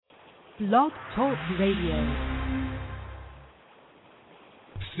Blog Talk Radio.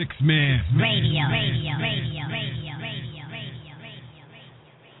 Six Man Radio.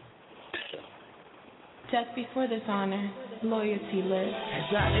 Death before dishonor, loyalty lives.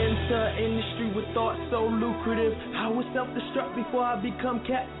 As I enter industry with thoughts so lucrative, I would self-destruct before I become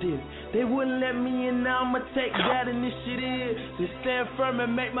captive. They wouldn't let me in, now I'ma take that initiative to stand firm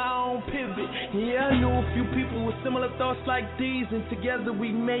and make my own pivot. Yeah, I know a few people with similar thoughts like these, and together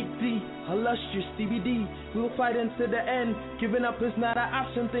we make the illustrious CBD. We'll fight into the end. Giving up is not an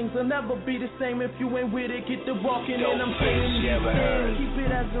option. Things will never be the same if you ain't with it. Get to walking, and I'm saying keep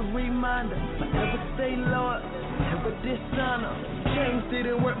it as a reminder. Forever stay loyal, never dishonor. Things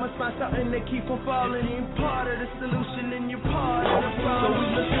didn't work, must find something that keep from falling. You're part of the solution and you're part of the problem. So we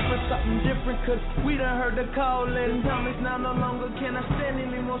looking for something different, cause we done heard the calling. Time is now no longer can I stand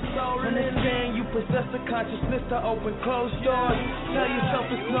anymore stolen. Understand you possess the consciousness to open closed doors. Tell yourself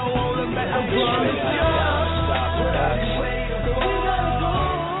it's no holding back. I promise you.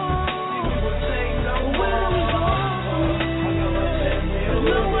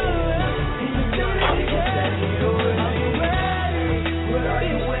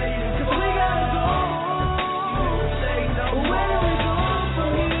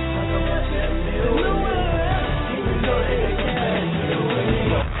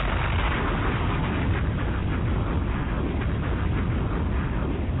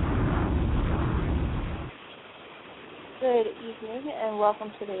 Good evening and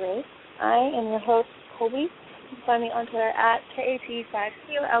welcome to the race. I am your host, Colby. You can find me on Twitter at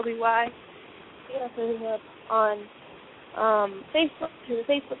KAP5COLBY. You can also hit me up on Facebook, to the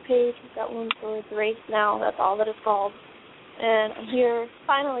Facebook page. We've got one for the race now. That's all that it's called. And I'm here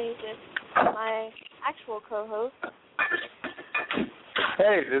finally with my actual co-host.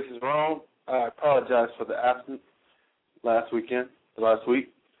 Hey, this is Rome. I apologize for the absence last week. You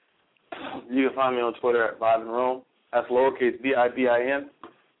can find me on Twitter at Live in Rome. That's lowercase BIBIN,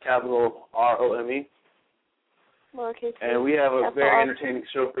 capital ROME. Lowercase. And we have a very entertaining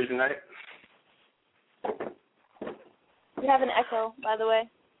show for you tonight. You have an echo, by the way.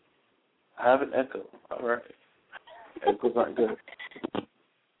 I have an echo. All right. Echoes aren't good.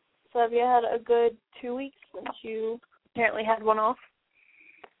 So have you had a good 2 weeks since you apparently had one off?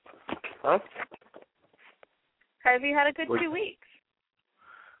 Huh? Have you had a good 2 weeks?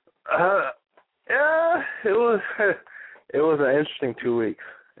 Yeah, it was an interesting 2 weeks.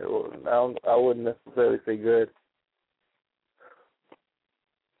 I wouldn't necessarily say good.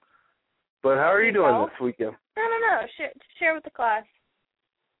 But how are you doing this weekend? No. Share with the class.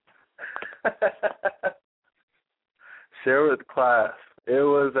 Share with the class. It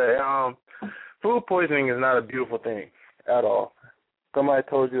was food poisoning is not a beautiful thing at all. Somebody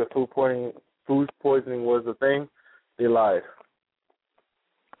told you that food poisoning was a thing, they lied.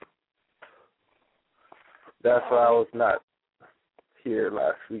 That's why I was not here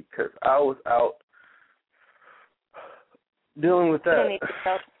last week, because I was out dealing with that. We don't need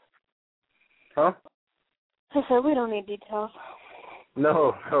details. Huh? I said we don't need details.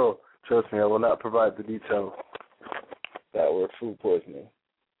 No. Trust me, I will not provide the details that were food poisoning.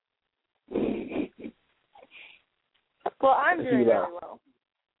 Well, I'm doing really well.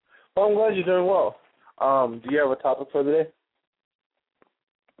 Well, I'm glad you're doing well. Do you have a topic for the day?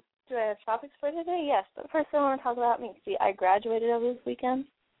 Do I have topics for today? Yes, but first I want to talk about me. See, I graduated over this weekend.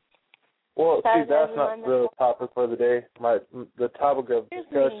 Well, see, that's not the topic for the day. The topic of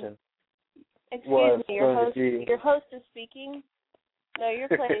discussion. Excuse me, your host is speaking. No, your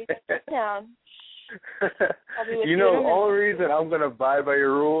place. Sit down. You know, the only reason I'm going to abide by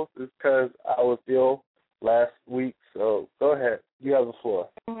your rules is because I was ill last week. So go ahead. You have the floor.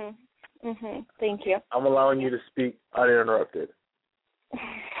 Thank you. I'm allowing you to speak uninterrupted.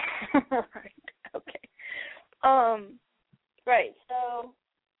 Right. Okay. Right. So,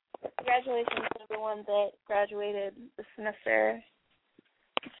 congratulations to everyone that graduated this semester.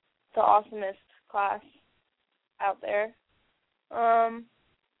 It's the awesomest class out there. I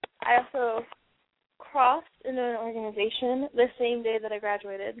also crossed into an organization the same day that I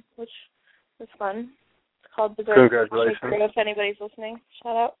graduated, which was fun. It's called the Congratulations. If anybody's listening,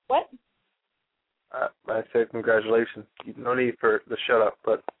 shout out. What? I said congratulations. No need for the shut up,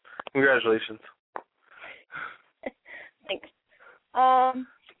 but congratulations. Thanks. I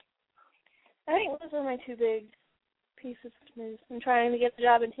think those are my two big pieces of news. I'm trying to get the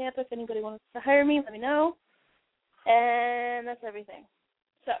job in Tampa. If anybody wants to hire me, let me know. And that's everything.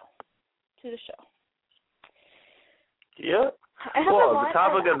 So, to the show. Yep. Well, the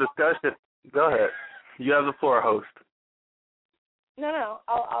topic of discussion. Go ahead. You have the floor, host. No.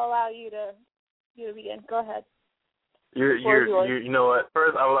 I'll allow you to begin. Go ahead. You know what?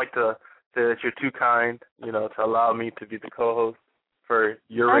 First, I would like to say that you're too kind, to allow me to be the co-host for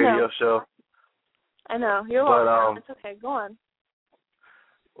your radio show. I know. You're welcome. It's okay. Go on.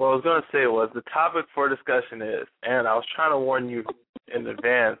 What I was going to say was the topic for discussion is, and I was trying to warn you in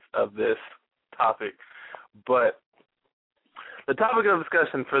advance of this topic, but the topic of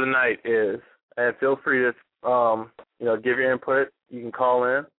discussion for the night is, and feel free to, give your input. You can call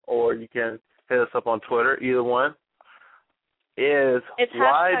in or you can hit us up on Twitter, either one, is it's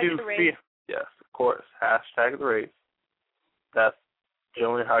why do females, yes, of course, hashtag the race. That's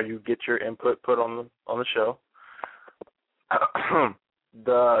generally how you get your input put on the show.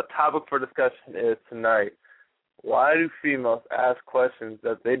 The topic for discussion is tonight, why do females ask questions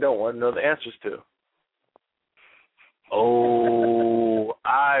that they don't want to know the answers to? Oh,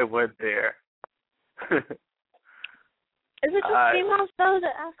 I went there. Is it just females, though,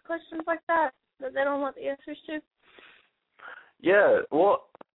 that ask questions like that they don't want the answers to? Yeah, well,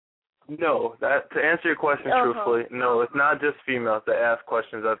 no. To answer your question truthfully, no, it's not just females that ask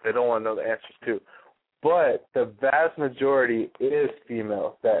questions that they don't want to know the answers to. But the vast majority is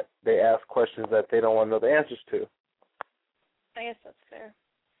females that they ask questions that they don't want to know the answers to. I guess that's fair.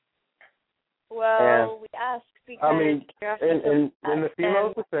 Well, we ask because... in the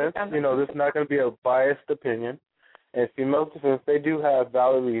female's defense, this is not going to be a biased opinion. In female's defense, they do have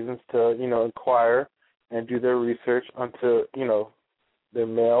valid reasons to, inquire and do their research onto, their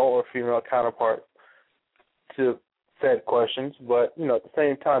male or female counterparts to said questions. But, at the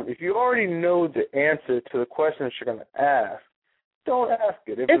same time, if you already know the answer to the questions you're going to ask, don't ask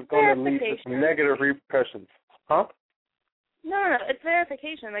it if it's going to lead to some negative repercussions. Huh? No, it's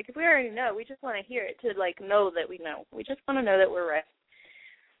verification. Like, if we already know, we just want to hear it to, know that we know. We just want to know that we're right.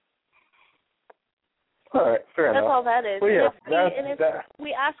 All right, fair enough. That's all that is. Well, yeah, if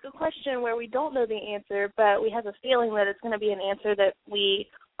we ask a question where we don't know the answer, but we have a feeling that it's going to be an answer that we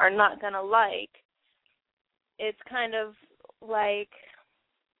are not going to like, it's kind of like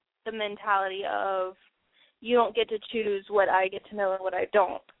the mentality of you don't get to choose what I get to know and what I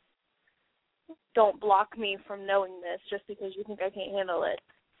don't. Don't block me from knowing this just because you think I can't handle it.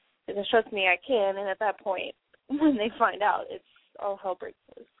 Because trust me, I can, and at that point, when they find out, it's all hell breaks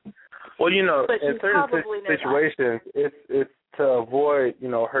loose. Well, in certain situations, it's to avoid,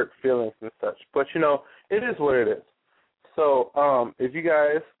 hurt feelings and such. But, it is what it is. So, if you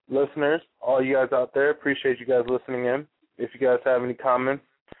guys, listeners, all you guys out there, appreciate you guys listening in. If you guys have any comments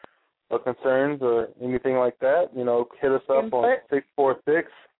or concerns or anything like that, hit us up on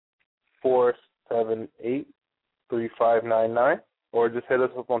 646-478-3599 or just hit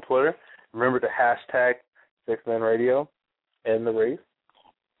us up on Twitter. Remember to hashtag 6Men Radio and the race.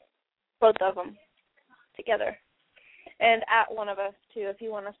 Both of them together. And at one of us, too, if you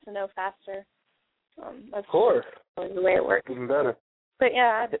want us to know faster. Of course. The way it works. Even better. But,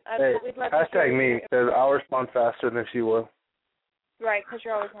 yeah, we'd love to hashtag me, because I'll respond faster than she will. Right, because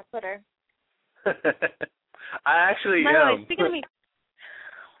you're always on Twitter. I actually am. By the way, speaking of me,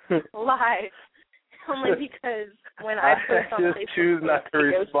 live, only because when I post on Facebook, just choose not to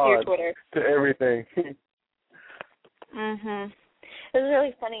respond to everything. It was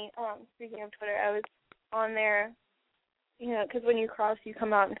really funny. Speaking of Twitter, I was on there, because when you cross, you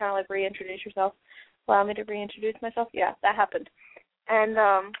come out and kind of reintroduce yourself. Allow me to reintroduce myself? Yeah, that happened. And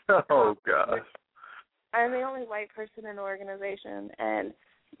oh gosh, I'm the only white person in the organization, and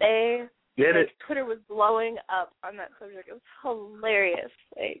Twitter was blowing up on that subject. It was hilarious.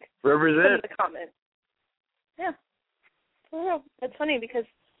 Represent the comments. Yeah, for real. It's funny because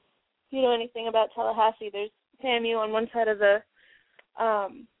if you know anything about Tallahassee, there's FAMU on one side of the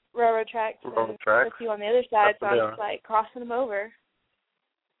railroad tracks and FSU on the other side, so I'm just crossing them over.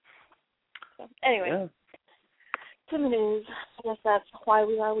 So, anyway, to the news. I guess that's why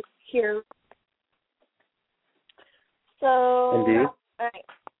we are here. So, indeed. All right.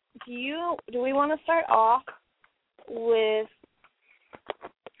 Do we want to start off with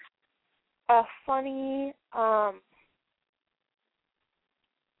a funny,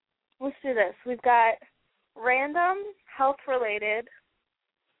 let's do this. We've got random, health-related,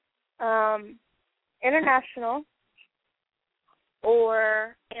 international,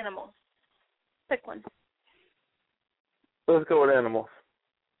 or animals. Pick one. Let's go with animals.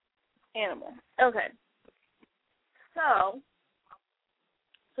 Animal. Okay. So,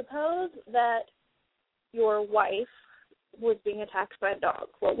 suppose that your wife was being attacked by a dog.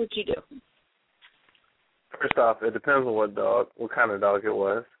 What would you do? First off, it depends on what kind of dog it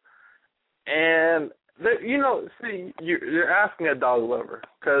was. And, you're asking a dog lover,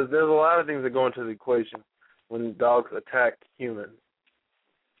 because there's a lot of things that go into the equation when dogs attack humans.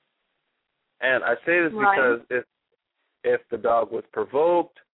 And I say this because if the dog was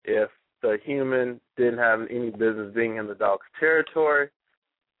provoked, if the human didn't have any business being in the dog's territory.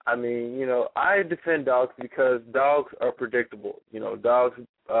 I mean, you know, I defend dogs because dogs are predictable. You know, dogs,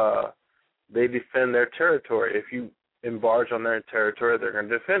 they defend their territory. If you embarge on their territory, they're going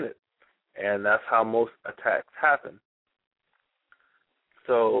to defend it. And that's how most attacks happen.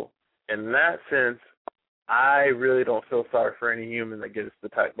 So, in that sense, I really don't feel sorry for any human that gets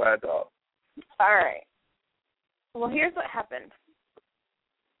attacked by a dog. All right. Well, here's what happened.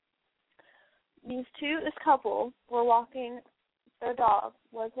 This couple were walking their dog,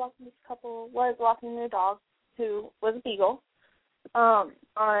 this couple was walking their dog, who was a beagle, on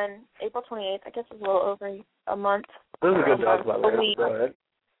April 28th. I guess it was a little over a month. Those are good dogs, by the way. Go ahead.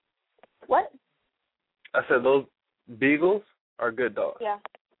 What? I said those beagles are good dogs. Yeah.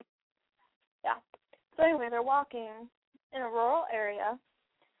 Yeah. So anyway, they're walking in a rural area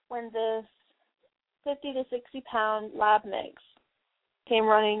when this 50 to 60-pound lab mix came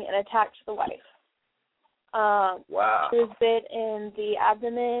running and attacked the wife. Wow. She was bit in the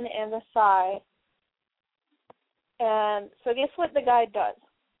abdomen and the thigh. And so guess what the guy does?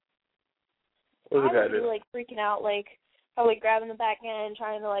 What does the guy do? Like freaking out, like probably grabbing the back end,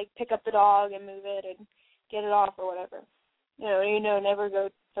 trying to like pick up the dog and move it and get it off or whatever. You know, never go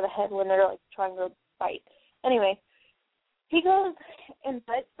for the head when they're like trying to bite. Anyway, he goes and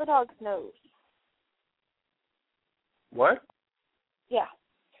bites the dog's nose. What? Yeah.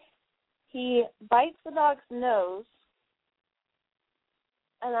 He bites the dog's nose,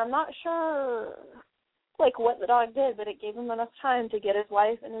 and I'm not sure, like, what the dog did, but it gave him enough time to get his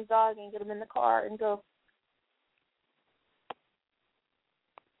wife and his dog and get him in the car and go.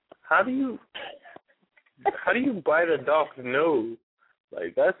 How do you bite a dog's nose?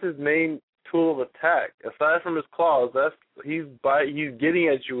 Like, that's his main tool of attack. Aside from his claws, he's getting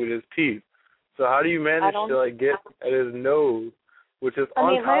at you with his teeth. So how do you manage to like get at his nose, which is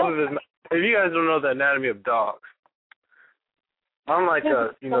on top of his mouth? If you guys don't know the anatomy of dogs, unlike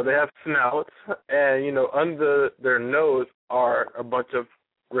us, you know, they have snouts, and, you know, under their nose are a bunch of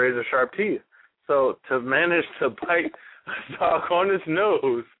razor-sharp teeth. So to manage to bite a dog on his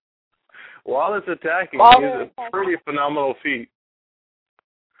nose while it's attacking is a pretty phenomenal feat.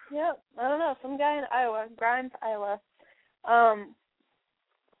 Yep, I don't know, some guy in Iowa, Grimes, Iowa.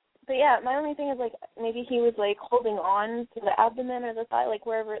 But yeah, my only thing is, like, maybe he was, like, holding on to the abdomen or the thigh, like,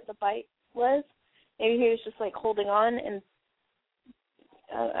 wherever the bite was. Maybe he was just, like, holding on, and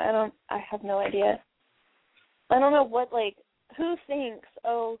I have no idea. I don't know what, like, who thinks,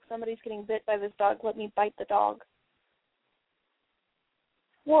 oh, somebody's getting bit by this dog, let me bite the dog.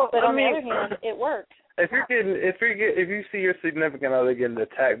 Well, but on the other hand, it worked. If you see your significant other getting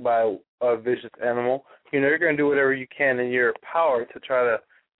attacked by a vicious animal, you know, you're going to do whatever you can in your power to try to,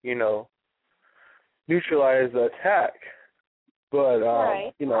 you know, neutralize the attack. But,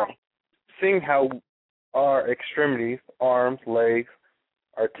 you know, seeing how our extremities, arms, legs,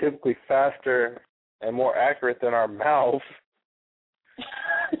 are typically faster and more accurate than our mouths.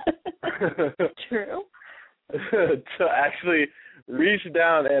 True. To actually reach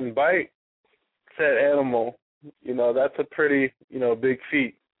down and bite said animal, you know, that's a pretty, you know, big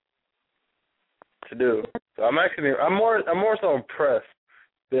feat to do. So I'm more so impressed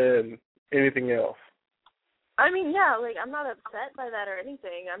than anything else. I mean, yeah, like, I'm not upset by that or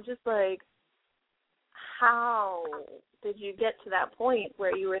anything. I'm just like, how did you get to that point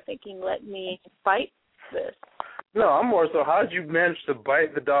where you were thinking, let me fight this? No, I'm more so, how did you manage to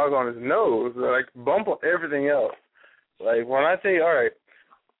bite the dog on his nose? Like, bump on everything else. Like, when I say, all right,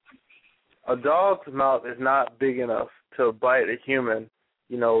 a dog's mouth is not big enough to bite a human,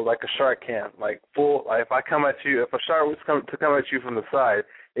 you know, like a shark can. Like, if a shark was to come at you from the side,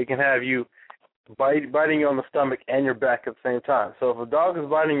 it can have you biting you on the stomach and your back at the same time. So if a dog is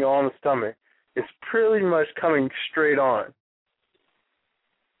biting you on the stomach, it's pretty much coming straight on.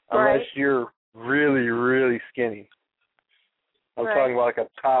 Unless you're really, really skinny. I'm talking about like a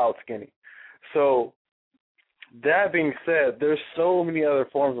child skinny. So that being said, there's so many other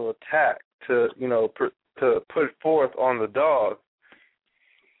forms of attack to, you know, to put forth on the dog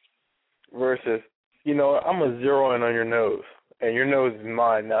versus, you know, I'm going to zero in on your nose, and your nose is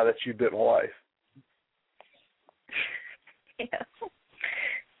mine now that you bit my wife. Yeah.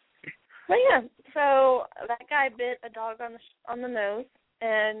 But yeah, so that guy bit a dog on the nose,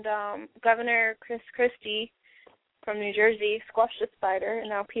 and Governor Chris Christie from New Jersey squashed a spider, and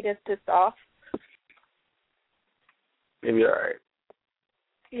now PETA's pissed off. Maybe all right.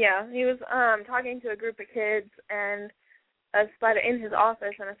 Yeah, he was talking to a group of kids, and a spider in his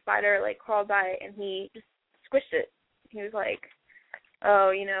office, and a spider like crawled by, and he just squished it. He was like,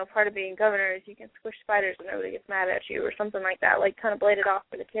 "Oh, you know, part of being governor is you can squish spiders and nobody gets mad at you," or something like that. Like, kind of played it off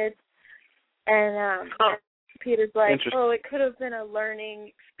for the kids. And Peter's like, oh, it could have been a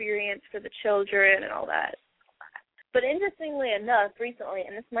learning experience for the children and all that. But interestingly enough, recently,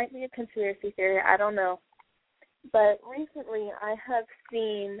 and this might be a conspiracy theory, I don't know, but recently I have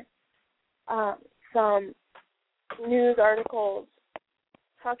seen some news articles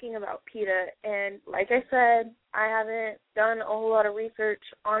talking about PETA, and like I said, I haven't done a whole lot of research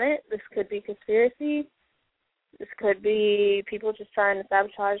on it. This could be conspiracy. This could be people just trying to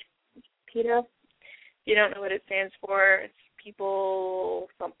sabotage PETA. You don't know what it stands for. It's people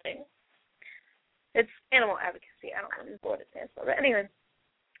something. It's animal advocacy. I don't remember what it stands for. But anyway,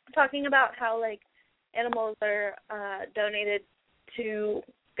 talking about how, like, animals that are donated to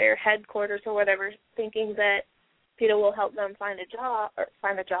their headquarters or whatever, thinking that PETA will help them find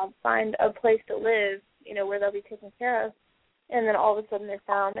a place to live, you know, where they'll be taken care of, and then all of a sudden they're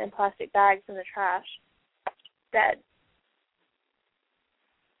found in plastic bags in the trash, dead.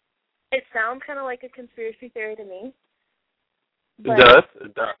 It sounds kind of like a conspiracy theory to me. It does.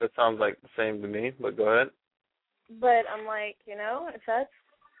 It sounds like the same to me, but go ahead. But I'm like, you know, if that's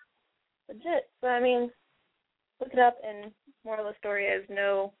legit. So, I mean, look it up, and moral of the story is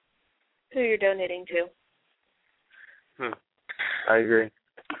know who you're donating to. I agree.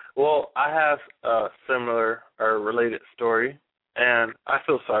 Well, I have a similar or related story, and I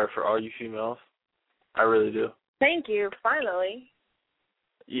feel sorry for all you females. I really do. Thank you, finally.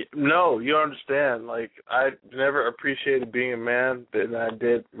 No, you don't understand. Like, I never appreciated being a man than I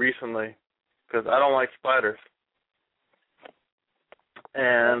did recently because I don't like spiders.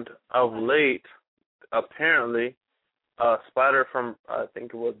 And of late, apparently, a spider from, I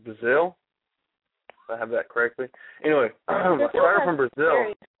think it was Brazil, if I have that correctly. Anyway, a spider from Brazil.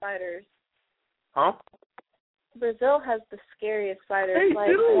 Scariest spiders. Huh? Brazil has the scariest spiders. They like,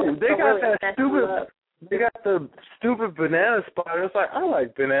 do. They got really that stupid. They got the stupid banana spiders. Like, I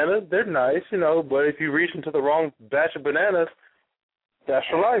like bananas. They're nice, you know, but if you reach into the wrong batch of bananas, that's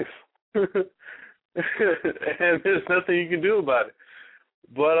your life. And there's nothing you can do about it.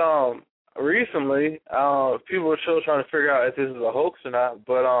 But recently, people are still trying to figure out if this is a hoax or not.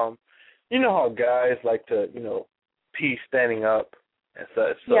 But you know how guys like to, you know, pee standing up and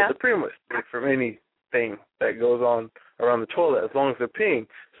such. So they're pretty much safe from anything that goes on around the toilet as long as they're peeing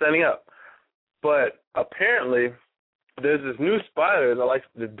standing up. But apparently, there's this new spider that likes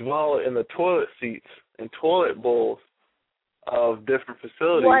to dwell in the toilet seats and toilet bowls of different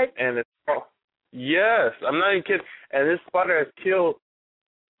facilities. What? And it's yes, I'm not even kidding. And this spider has killed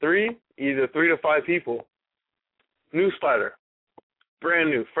either 3 to 5 people. New spider, brand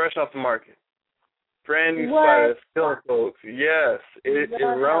new, fresh off the market. Brand new spider that's killing folks. Yes, it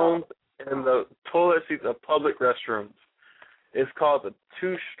roams in the toilet seats of public restrooms. It's called the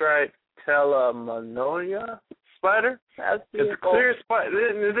two-striped Telemanoia spider. It's a clear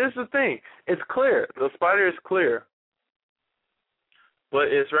spider. This is the thing. It's clear. The spider is clear. But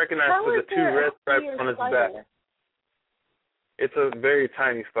it's recognized for the 2 red stripes on its back. It's a very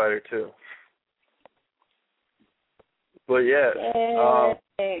tiny spider, too. But, yes.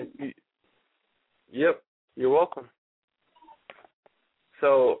 Yep. You're welcome.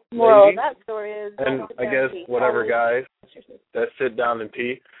 So, ladies, that story is and I guess whatever guys that sit down and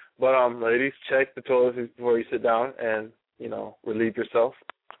pee. But, ladies, check the toilet before you sit down and, you know, relieve yourself.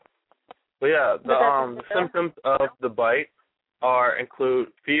 But, yeah, the symptoms of the bite include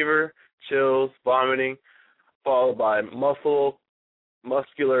fever, chills, vomiting, followed by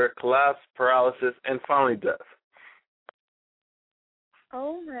muscular collapse, paralysis, and finally death.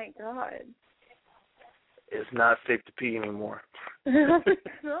 Oh, my God. It's not safe to pee anymore.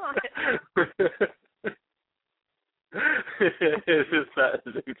 It's not. It's just not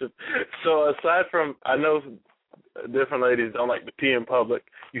safe to. So aside from, I know different ladies don't like to pee in public.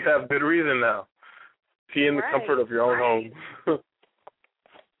 You have good reason now. Pee in the comfort of your own home.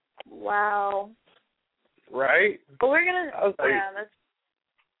 Wow. Right? But we're gonna.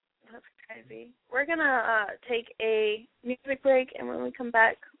 That's crazy. We're gonna take a music break, and when we come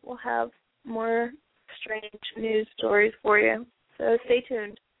back, we'll have more strange news stories for you. So stay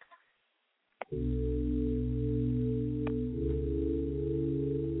tuned.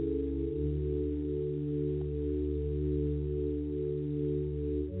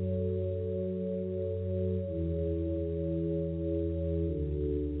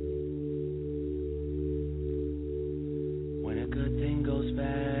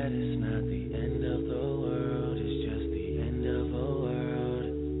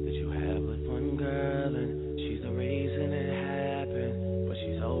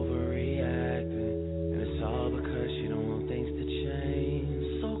 Overreacting.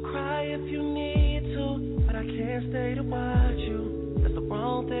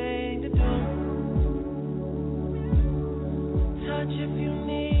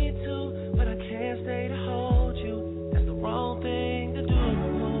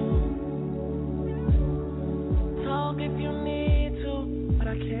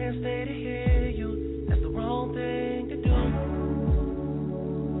 can't stay to hear you. That's the wrong thing to do.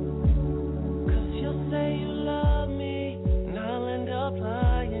 'Cause you'll say you love me, and I'll end up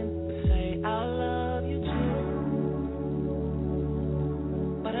lying and say I love you too.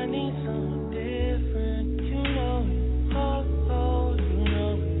 But I need something different, you know it. Oh, oh, you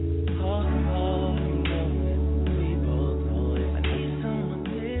know it. Oh, oh, you know it. We both know it. I need someone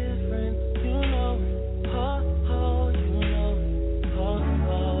different, you know it. Oh, oh, you know it. Oh,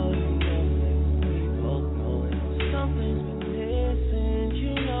 oh, you know it. We both know it. Something's been missing,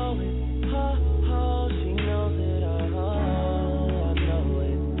 you know it. Oh, oh, she knows it. Oh, I know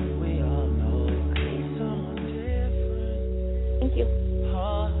it. We all know it. I need someone different. Thank you.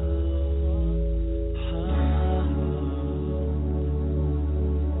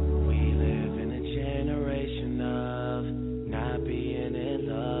 We live in a generation of not being in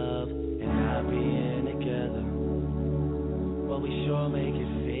love and not being together. But we sure make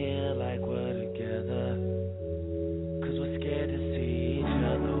it feel like we're together. 'Cause we're scared to see each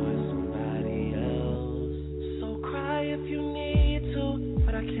other with somebody else. So cry if you need to,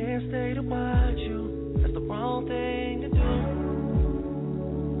 but I can't stay to watch you. That's the wrong thing to do.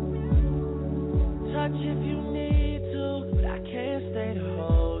 Touch if you need to, but I can't stay to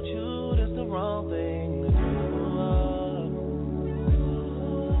hold you. That's the wrong thing to do.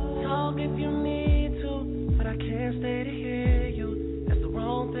 Talk if you need to, but I can't stay to hear you. That's the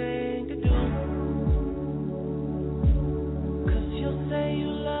wrong thing to do. 'Cause you'll say you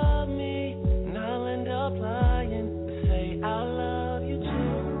love me, and I'll end up lying and say I love you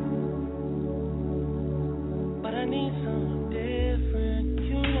too. But I need something different,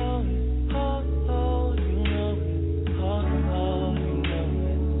 you know it. Oh, oh, you know it. Oh, oh, you know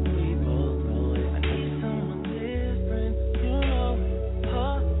it. We both know it. I need someone different, you know it.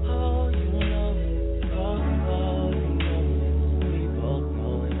 Oh, oh, you know it. Oh, oh, you know it. We both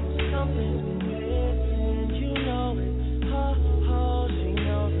know it. Something's been missing, you know it. Oh, oh, she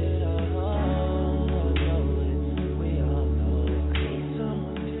knows it. Oh, I know it. We all know it. I need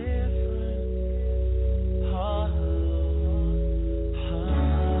someone different. Oh,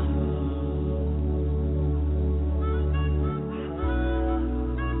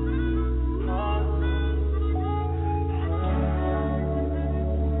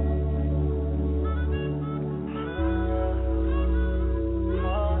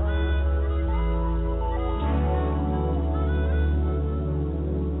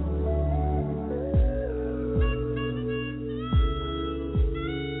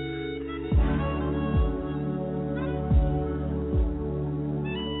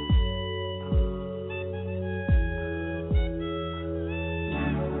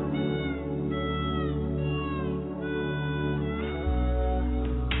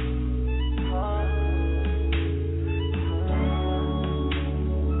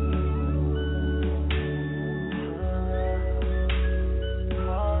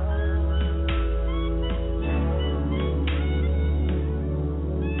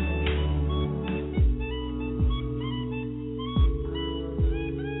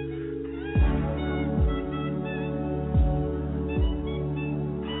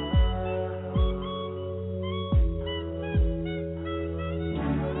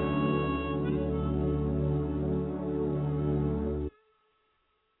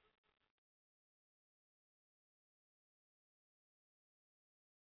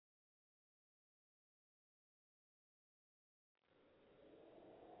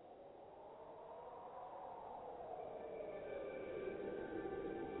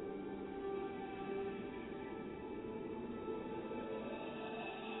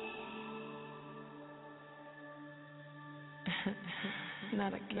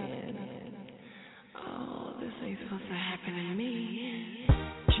 Not again. Oh, this ain't supposed to happen to me.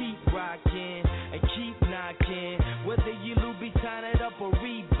 keep rocking and keep knocking. Whether you Louboutin it up or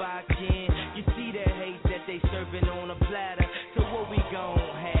Reebokin, you see the hate that they serving on a platter. So what we gon'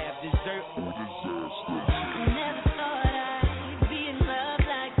 have, dessert or disaster? I never thought I'd be in love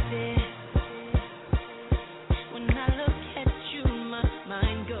like this. When I look at you, my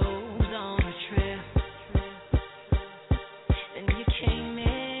mind goes on a trip. Then you came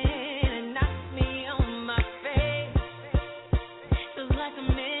in and knocked me on my face. Feels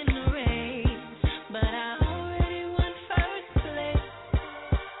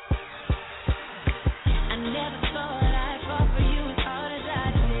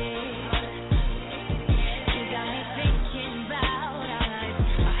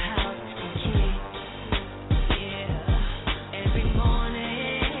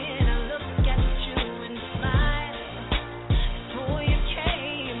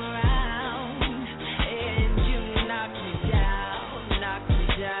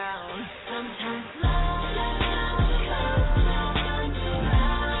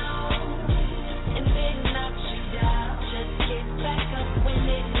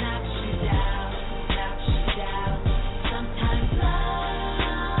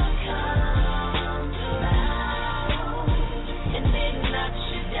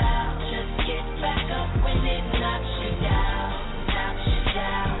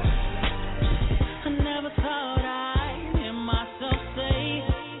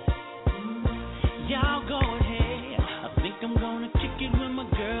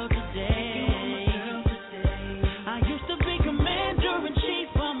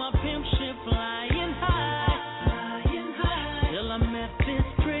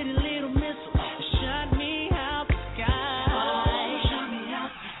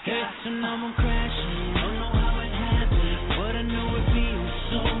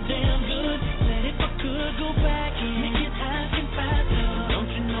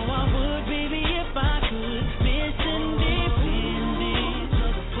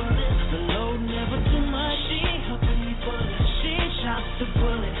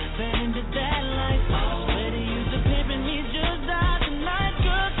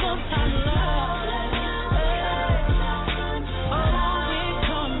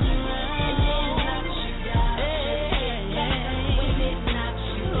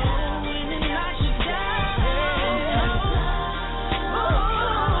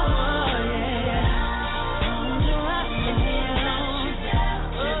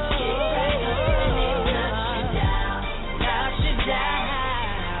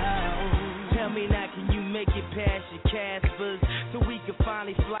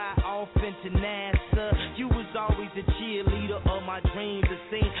fly off into NASA. You was always the cheerleader of my dreams. It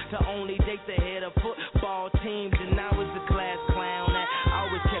seemed to only date the head of football teams. And I was the class clown that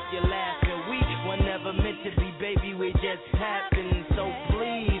always kept you laughing. We were never meant to be, baby, we just happened. So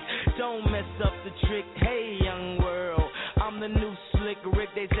please, don't mess up the trick. Hey, young world, I'm the new slick Rick.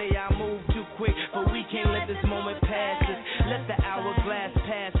 They say I move too quick, but we can't let this moment pass us. Let the hourglass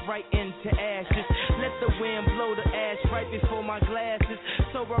pass right into ashes. Let the wind blow the ash right before my glasses.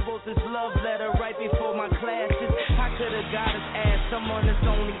 So I wrote this love letter right before my classes. I could have got his ass, someone that's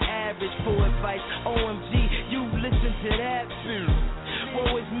only average for advice. OMG, you listen to that?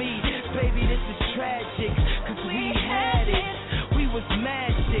 Woe is me, baby, this is tragic. Cause we had it, we was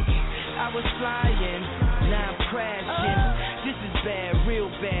magic. I was flying, now I'm crashing. This is bad, real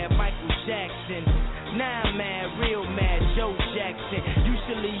bad, Michael Jackson. Now I'm mad, real mad, Joe Jackson. You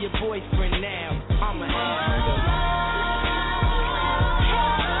should leave your boyfriend now. I'm an asshole.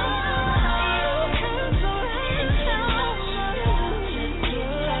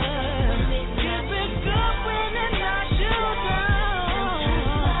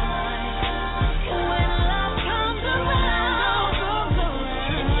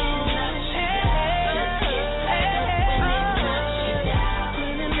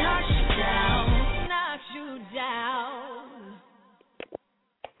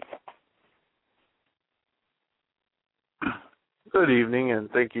 Good evening, and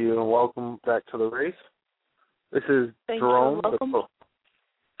thank you, and welcome back to the race. This is Jerome,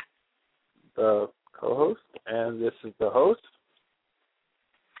 the co-host, and this is the host,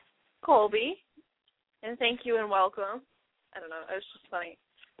 Colby. And thank you and welcome. I don't know, it was just funny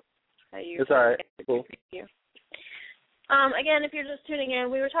how you. It's all right. Cool. You. Again, if you're just tuning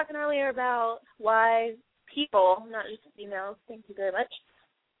in, we were talking earlier about why people, not just females, thank you very much,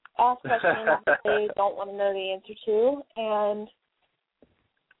 ask questions that they don't want to know the answer to, and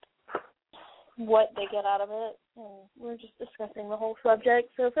what they get out of it, and we're just discussing the whole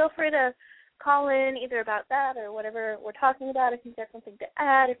subject. So feel free to call in either about that or whatever we're talking about. If you've got something to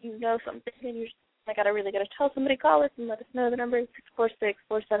add, if you know something and you're just, I really got to tell somebody, call us and let us know. The number is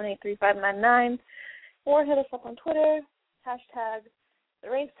 646-478-3599, or hit us up on Twitter, hashtag The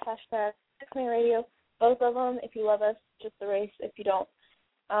Race, hashtag #Radio, both of them if you love us, just The Race if you don't.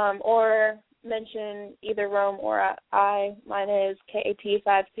 Or mention either Rome or I. Mine is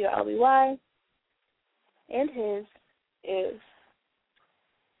KAT5COLBY. And his is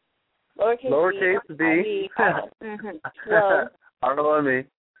lowercase b. Well, I don't know what I mean.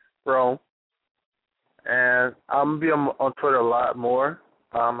 Rome. And I'm going to be on Twitter a lot more.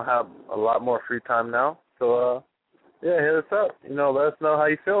 I have a lot more free time now. So, hit us up. Let us know how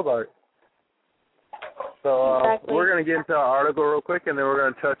you feel about it. So exactly. We're going to get into our article real quick, and then we're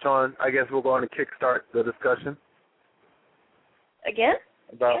going to touch on, I guess we'll go on to kickstart the discussion. Again?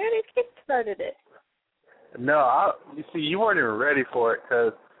 You already kickstarted it. No, you see, you weren't even ready for it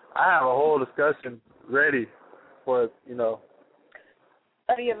because I have a whole discussion ready for, Oh,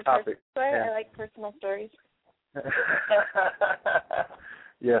 you have a topic. personal story? Yeah. I like personal stories.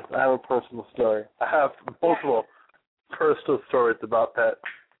 Yes, I have a personal story. I have multiple personal stories about that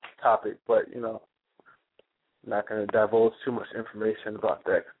topic, but, I'm not going to divulge too much information about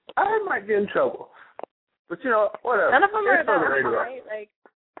that. I might get in trouble. But, whatever. None of them are It's for the about radio. right?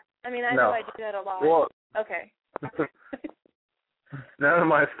 I know I do that a lot. Well, okay. None of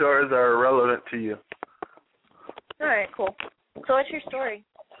my stories are relevant to you. All right, cool. So what's your story?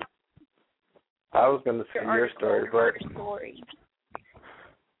 I was going to say your story, but... Your story.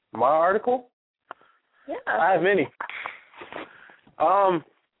 My article? Yeah. I have many.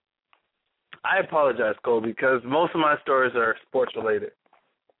 I apologize, Cole, because most of my stories are sports related.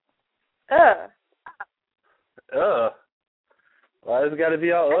 Why has it got to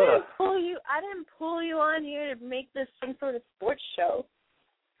be all I didn't pull you on here to make this some sort of sports show.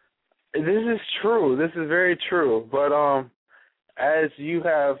 This is true. This is very true. But as you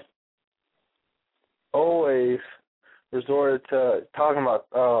have always resorted to talking about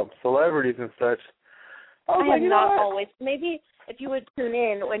celebrities and such, I have not always. Maybe if you would tune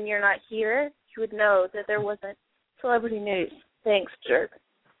in when you're not here, you would know that there wasn't celebrity news. Thanks, jerk.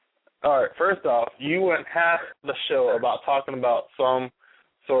 All right, first off, you went half the show about talking about some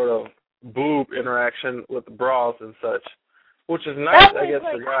sort of boob interaction with bras and such, which is nice, I guess,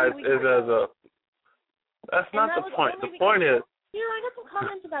 for guys. That's not the point. The point is... I got some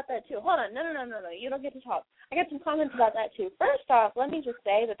comments about that, too. Hold on. No. You don't get to talk. I got some comments about that, too. First off, let me just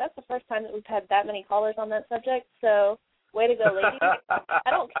say that that's the first time that we've had that many callers on that subject, so way to go, ladies.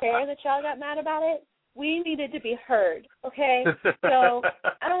 I don't care that y'all got mad about it. We needed to be heard, okay? So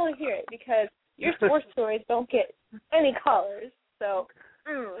I don't want to hear it because your sports stories don't get any callers. So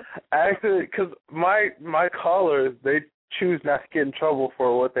Actually, because my callers, they choose not to get in trouble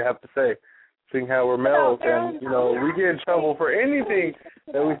for what they have to say, seeing how we're males, and we get in trouble for anything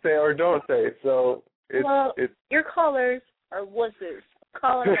that we say or don't say. So it's your callers are wusses.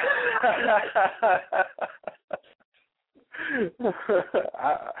 Calling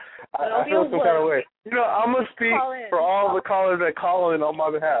I feel some kind of way. I'm going to speak for all the callers that call in on my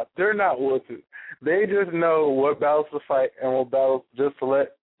behalf. They're not wusses. They just know what battles to fight and what battles just to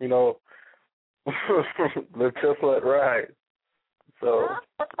let, just let ride. So.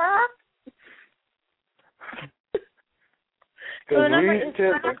 So the number is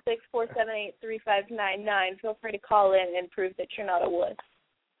 646-478-3599. Feel free to call in and prove that you're not a wuss.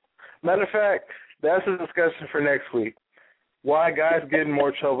 Matter of fact, that's a discussion for next week. Why guys get in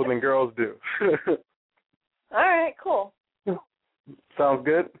more trouble than girls do. All right, cool. Sounds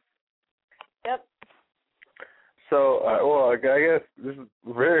good? Yep. So, I guess this is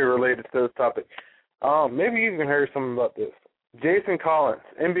very related to this topic. Maybe you even heard something about this. Jason Collins,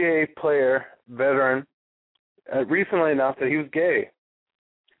 NBA player, veteran, recently announced that he was gay.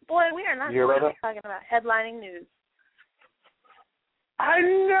 Boy, we are not talking about headlining news. I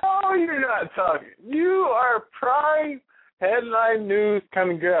know you're not talking. You are a prime headline news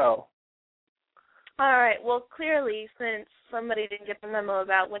kind of girl. All right. Well, clearly, since somebody didn't get the memo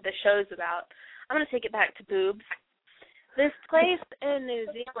about what the show's about, I'm going to take it back to boobs. This place in New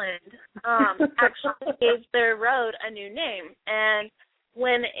Zealand actually gave their road a new name, and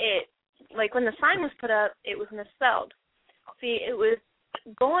when the sign was put up, it was misspelled. See, it was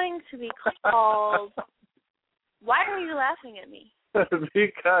going to be called. Why are you laughing at me?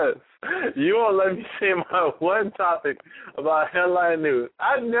 Because you won't let me say my one topic about headline news.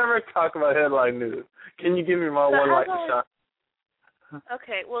 I never talk about headline news. Can you give me my one light shot?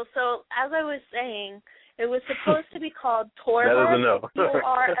 Okay, well, so as I was saying, it was supposed to be called Torless,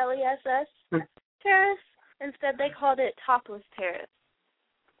 Torless Terrace. Instead, they called it Topless Terrace.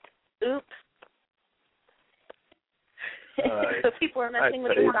 Oops. So people are messing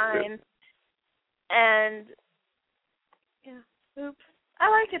with the sign. And, oops. I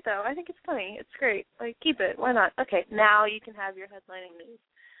like it, though. I think it's funny. It's great. Keep it. Why not? Okay, now you can have your headlining news.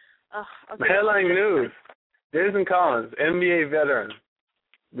 Okay. Headlining news. Jason Collins, NBA veteran,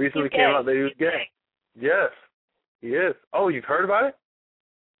 recently came out that he was gay. Yes, he is. Oh, you've heard about it?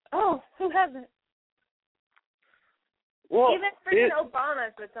 Oh, who hasn't? Well, even freaking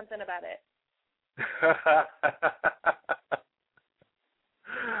Obama said something about it.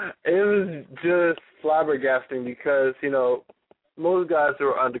 It was just flabbergasting because, most guys who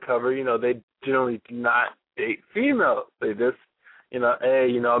are undercover, they generally do not date females. They just, hey,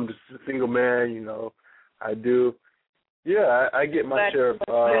 I'm just a single man, I do. Yeah, I get my share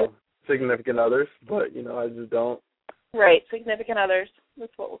of significant others, but, I just don't. Right, significant others.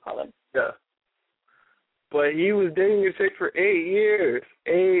 That's what we'll call them. Yeah. But he was dating a chick for 8 years.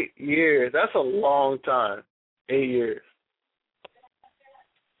 8 years. That's a long time. 8 years.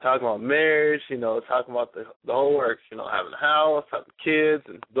 Talking about marriage, talking about the whole works, having a house, having kids,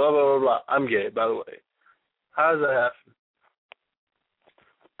 and blah, blah, blah, blah. I'm gay, by the way. How does that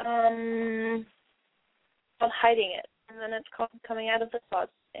happen? Called hiding it. And then it's called coming out of the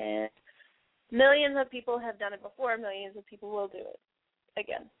closet. And millions of people have done it before. Millions of people will do it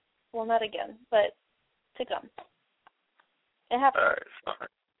again. Well, not again, but to come. It happens. All right, fine.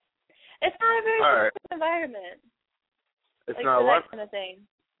 It's not a very supportive environment. It's not for what? that kind of thing.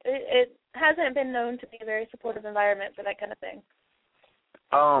 It hasn't been known to be a very supportive environment for that kind of thing.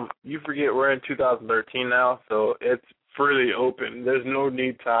 You forget we're in 2013 now, so it's freely open. There's no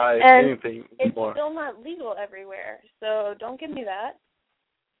need to hide anything anymore. It's still not legal everywhere, so don't give me that.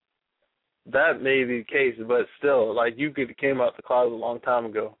 That may be the case, but still, you came out the closet a long time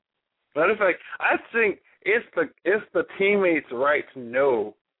ago. Matter of fact, I think it's the teammates' right to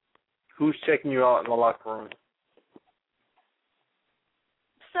know who's checking you out in the locker room.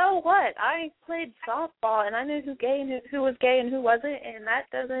 So what? I played softball, and I knew who was gay and who wasn't, and that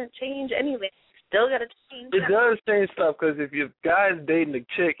doesn't change anything. Still got to change. It does change stuff, because if your guy's dating a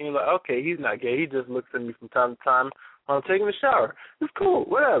chick, and you're like, okay, he's not gay, he just looks at me from time to time while I'm taking a shower. It's cool,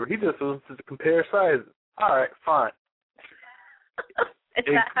 whatever. He just wants to compare sizes. All right, fine. Is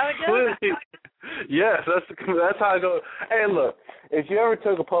that how it goes? Yes, that's how it goes. Hey, look, if you ever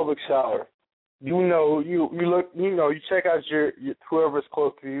took a public shower, you look, you check out your whoever's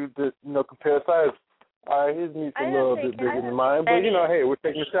close to you, compare sizes. All right, his needs a little bit bigger than mine, but hey, we're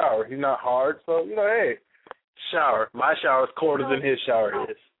taking a shower. He's not hard, so hey, shower. My shower is colder than his shower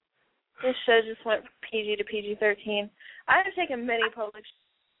is. This show just went from PG to PG-13. I have taken many public showers.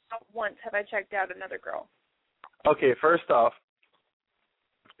 Not once have I checked out another girl. Okay, first off,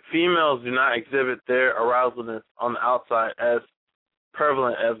 females do not exhibit their arousalness on the outside as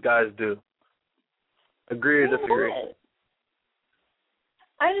prevalent as guys do. Agree or disagree?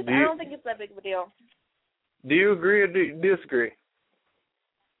 I don't think it's that big of a deal. Do you agree or do you disagree?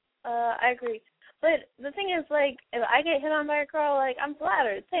 I agree. But the thing is, like, if I get hit on by a girl, like, I'm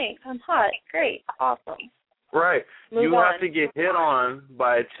flattered. Thanks. I'm hot. Great. Awesome. Right. Move you on. have to get hit on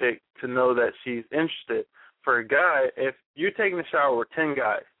by a chick to know that she's interested. For a guy, if you're taking a shower with 10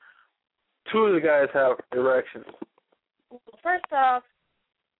 guys, 2 of the guys have erections. Well, first off,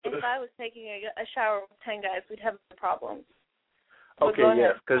 if I was taking a shower with 10 guys, we'd have problems. Okay,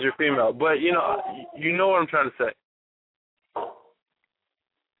 yes, because you're female. But, you know what I'm trying to say.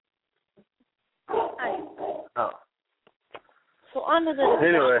 Oh. So on to the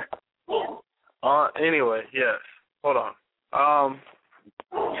Anyway, yes. Hold on.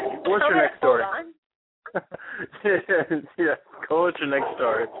 What's your next story? Hold on. Yeah. Go with your next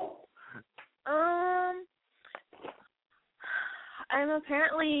story. I'm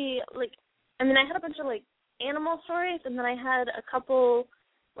apparently I had a bunch of animal stories, and then I had a couple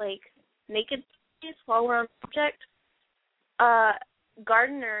naked stories while we're on the subject.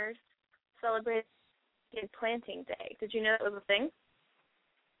 Gardeners celebrated Planting Day. Did you know that was a thing?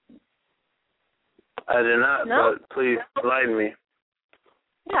 I did not, no? But please enlighten me.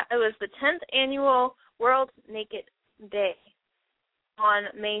 Yeah, it was the 10th annual World Naked Day on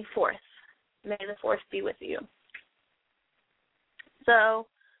May 4th. May the 4th be with you. So,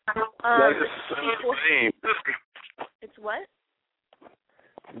 that is so lame. It's what?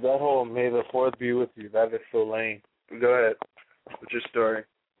 That whole May the 4th be with you, that is so lame. Go ahead. What's your story?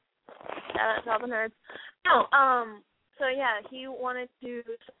 Shout out to all the nerds. No, so yeah, he wanted to do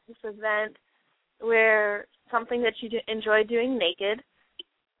this event where something that you enjoy doing naked.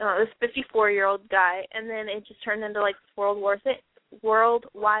 This 54-year-old guy, and then it just turned into this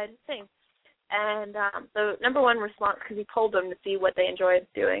worldwide thing. And the number one response, because he polled them to see what they enjoyed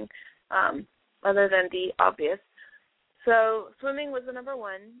doing, other than the obvious. So swimming was the number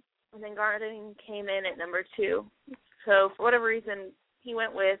one, and then gardening came in at number 2. So for whatever reason, he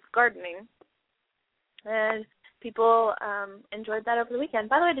went with gardening, and people enjoyed that over the weekend.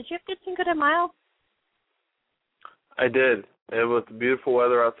 By the way, did you have to Cinco de Mayo? I did. It was beautiful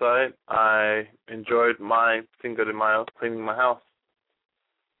weather outside. I enjoyed my Cinco de Mayo cleaning my house.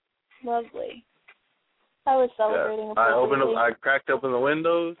 Lovely. I was celebrating. Yeah. I cracked open the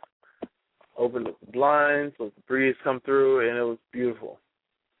windows, opened the blinds, let the breeze come through, and it was beautiful.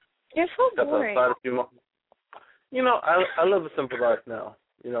 You're so boring. I live a simple life now.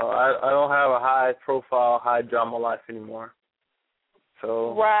 I don't have a high profile, high drama life anymore.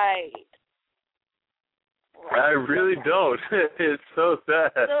 So right. I really don't. It's so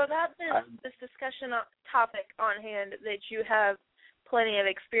sad. So about this discussion topic on hand that you have plenty of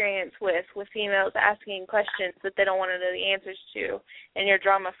experience with females asking questions that they don't want to know the answers to in your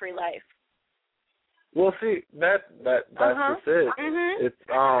drama-free life. Well, see, that's just it.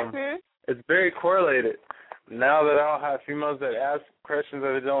 Mm-hmm. It's very correlated. Now that I don't have females that ask questions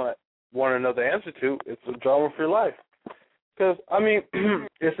that they don't want to know the answer to, it's a drama-free life. Because,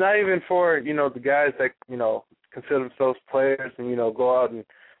 it's not even for, the guys that, consider themselves players and, go out and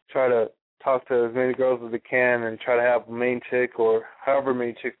try to talk to as many girls as they can and try to have a main chick or however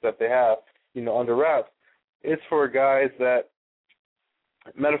many chicks that they have, under wraps. It's for guys that,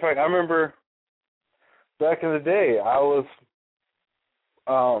 matter of fact, I remember back in the day, I was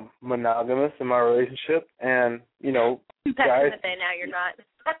monogamous in my relationship and, back guys. in the day, now you're not.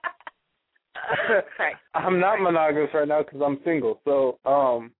 Sorry. I'm not monogamous right now because I'm single, so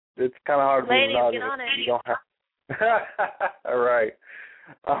it's kind of hard to be monogamous. Get on it. You don't have. All right.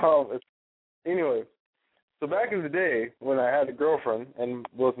 Anyway, so back in the day when I had a girlfriend and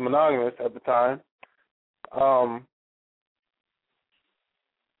was monogamous at the time,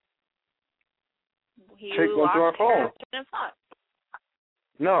 chick went through my phone.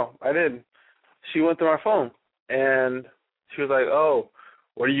 No, I didn't. She went through my phone and she was like, "Oh,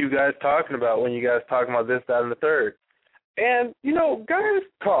 what are you guys talking about when you guys talking about this, that, and the third?" And, guys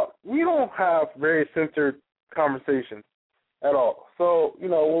talk. We don't have very censored conversations at all. So,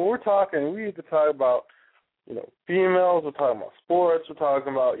 when we're talking, we need to talk about, females, we're talking about sports, we're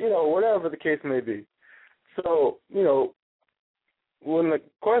talking about, whatever the case may be. So, when the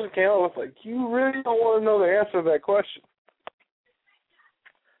question came up, I was like, you really don't want to know the answer to that question.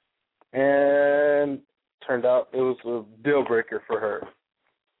 And turned out it was a deal breaker for her.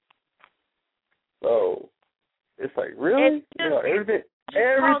 So it's like, really? Everything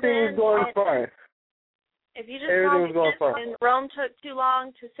is going fine. If you just Everything's going fine. and Rome took too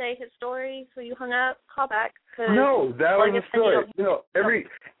long to say his story, so you hung up, call back. No, that was a story.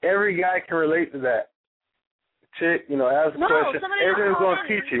 Every guy can relate to that. Chick, ask a question. Everything's going to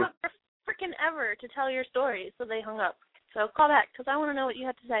teach you. Freaking ever to tell your story, so they hung up. So call back, because I want to know what you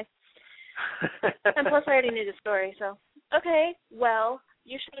had to say. And plus, I already knew the story, so. Okay, well,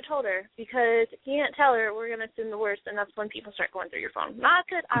 you should have told her, because if you can't tell her, we're going to assume the worst, and that's when people start going through your phone. Not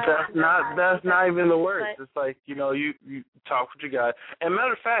that That's not even the worst. It's like, you talk with your guy. And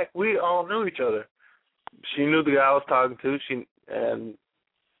matter of fact, we all knew each other. She knew the guy I was talking to, and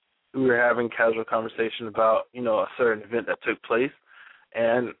we were having casual conversation about, a certain event that took place,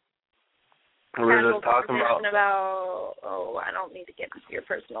 and we were just talking about, I don't need to get into your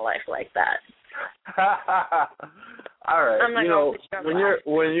personal life like that. All right.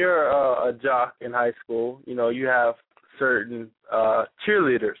 When you're a jock in high school, you have certain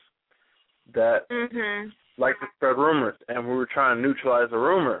cheerleaders that like to spread rumors, and we were trying to neutralize a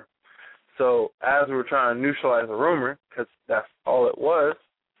rumor. So as we were trying to neutralize a rumor, because that's all it was.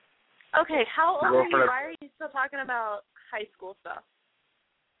 Okay, how old are you? Why are you still talking about high school stuff?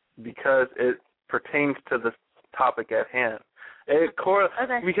 Because it pertains to the topic at hand.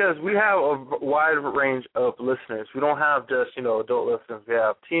 Because we have a wide range of listeners. We don't have just, adult listeners. We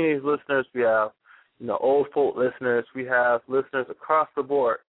have teenage listeners. We have, old folk listeners. We have listeners across the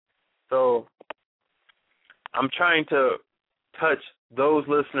board. So I'm trying to touch those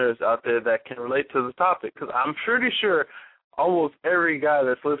listeners out there that can relate to the topic, because I'm pretty sure almost every guy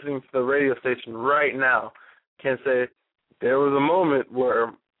that's listening to the radio station right now can say there was a moment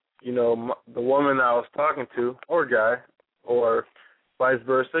where, the woman I was talking to, or guy, or vice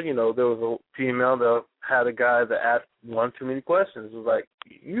versa, there was a female that had a guy that asked one too many questions. It was like,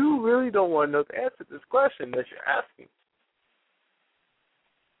 you really don't want to know the answer to this question that you're asking.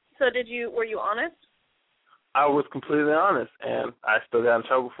 So were you honest? I was completely honest, and I still got in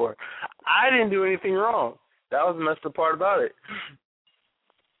trouble for it. I didn't do anything wrong. That was the messed up part about it.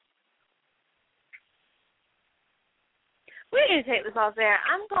 We need to take this off there.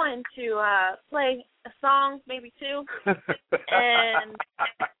 I'm going to play a song, maybe two, and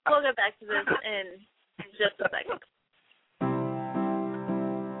we'll get back to this in just a second.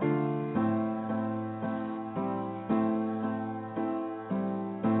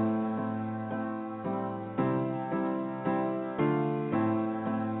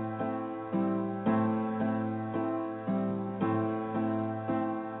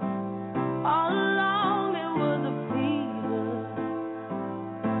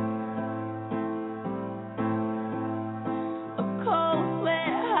 Cold,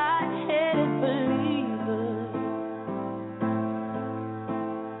 sweat, hot-headed believer.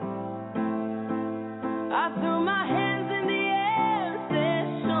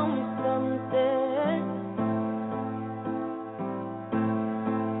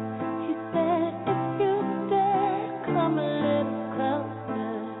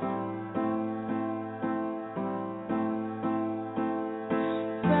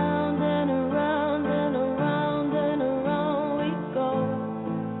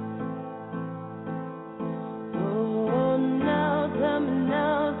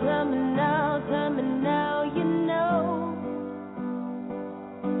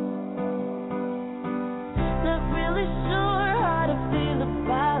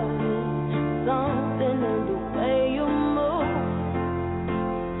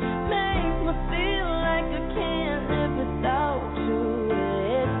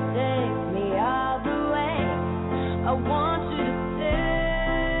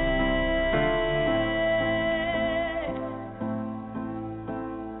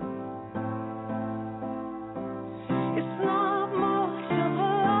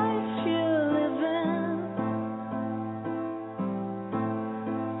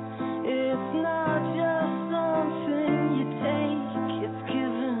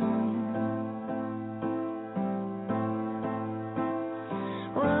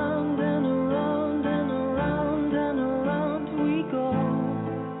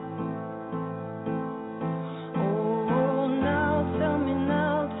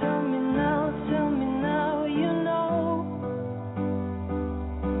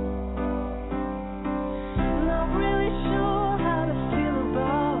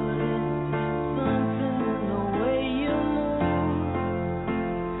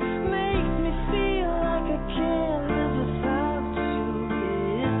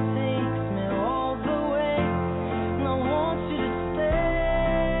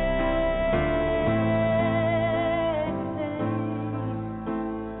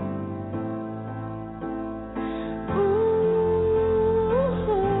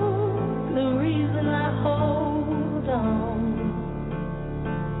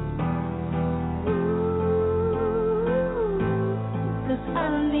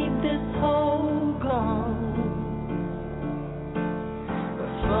 keep this hole gone.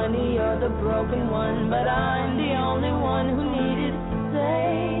 We're funny, you're the broken one, but I'm the only one who needed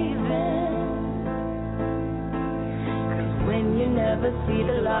saving. 'Cause when you never see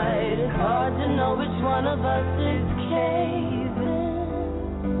the light, it's hard to know which one of us is caving.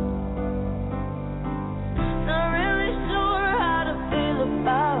 Not really sure how to feel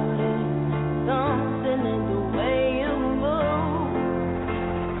about it. Something in the way you move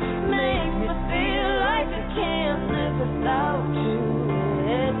makes me feel like I can't live without you.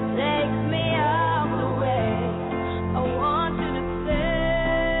 It takes me out the way I want you to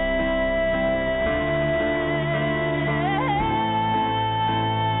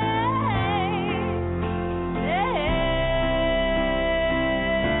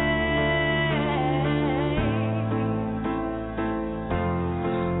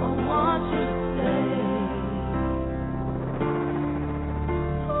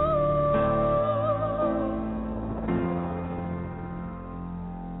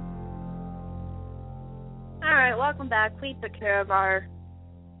Welcome back. We took care of our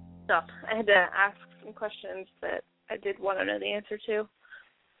stuff. I had to ask some questions that I did want to know the answer to.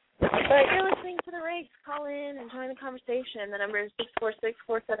 But you're listening to The Race. Call in and join the conversation. The number is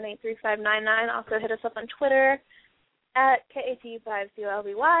 646-478-3599. Also hit us up on Twitter at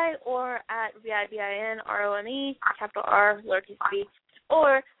KAT50LBY or at VIBINROME, capital R, lowercase b,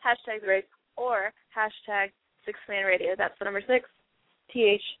 or hashtag race or hashtag 6Man Radio. That's the number 6,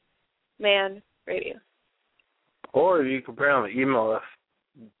 TH Man Radio. Or you can apparently email us.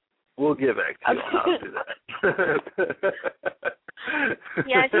 We'll get back to you on how to do that.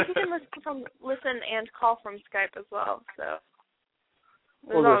 Yeah, I think you can listen and call from Skype as well. So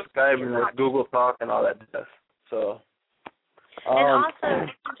well, there's Skype and there's Google Talk and all that stuff. So. And also,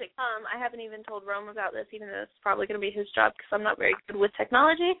 I haven't even told Rome about this, even though it's probably going to be his job because I'm not very good with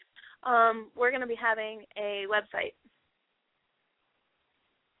technology. We're going to be having a website.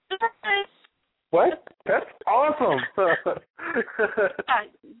 What? That's awesome. Yeah,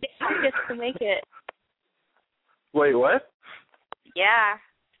 I get to make it. Wait, what? Yeah.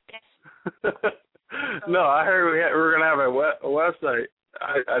 No, I heard we were going to have a website.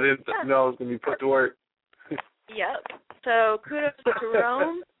 I didn't know it was going to be put to work. Yep. So kudos to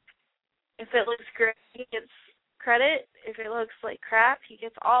Rome. If it looks great, he gets credit. If it looks like crap, he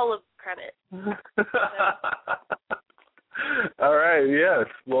gets all of the credit. All right, yes.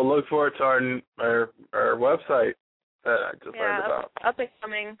 We'll look forward to our website that I just learned about. Up and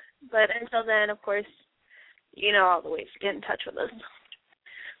coming. But until then, of course, you know all the ways to get in touch with us.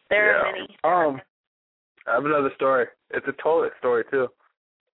 There are many. I have another story. It's a toilet story, too.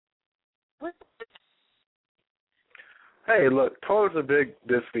 What? Hey, look, toilets are big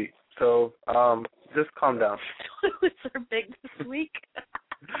this week, so just calm down. Toilets are big this week?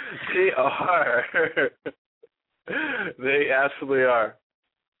 They are. They absolutely are.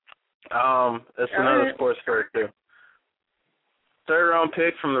 That's another sports story, too. Third-round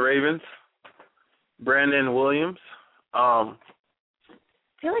pick from the Ravens, Brandon Williams. I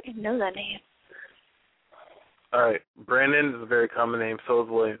feel like I know that name. All right. Brandon is a very common name, so is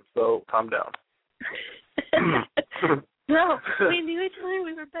Williams, so calm down. No, we knew each other.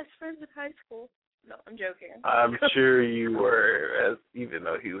 We were best friends in high school. No, I'm joking. I'm sure you were, even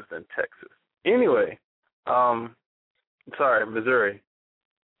though he was in Texas. Anyway, Missouri.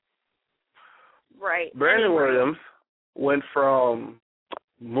 Right. Brandon Williams went from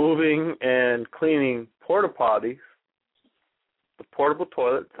moving and cleaning porta potties, the portable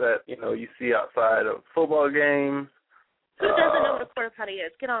toilets that, you see outside of football games. Who doesn't know what a porta potty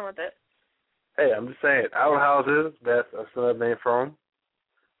is? Get on with it. Hey, I'm just saying, outhouses, that's another name for them.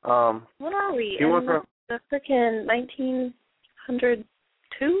 What are we, in the frickin'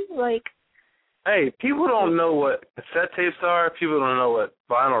 1902? Like... Hey, people don't know what cassette tapes are. People don't know what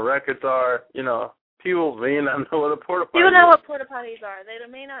vinyl records are. People may not know what a porta potty is. People know what porta potties are. They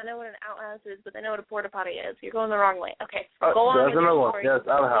may not know what an outhouse is, but they know what a porta potty is. You're going the wrong way. Okay, go on. That's another one. Yes,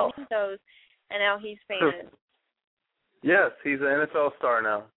 outhouse. And now he's famous. Yes, he's an NFL star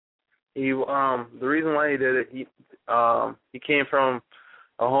now. He the reason why he did it, he came from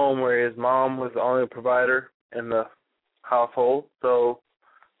a home where his mom was the only provider in the household. So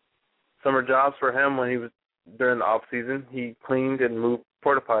summer jobs for him when he was during the off season, he cleaned and moved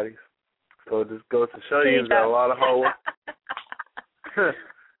porta potties. So it just goes to show you that a lot of hard work.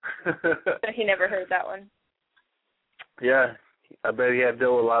 He never heard that one. Yeah, I bet he had to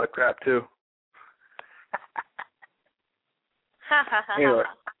deal with a lot of crap too. Anyway.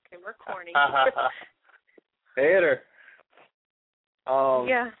 Okay, we're corny. Hater.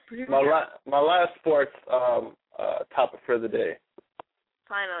 Yeah. My last sports topic for the day.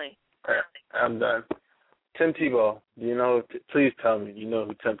 Finally. I'm done. Tim Tebow. Do you know? Please tell me. You know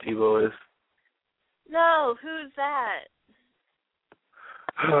who Tim Tebow is? No, who's that?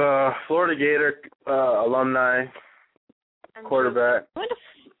 Florida Gator alumni quarterback. Who went to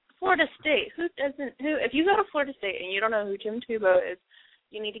Florida State? Who doesn't? Who? If you go to Florida State and you don't know who Tim Tebow is,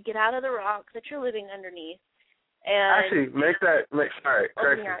 you need to get out of the rock that you're living underneath. And actually,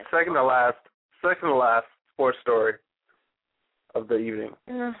 correction. Second to last sports story of the evening.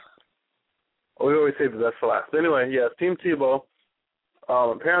 We always say the best for last. Anyway, yes, Tim Tebow.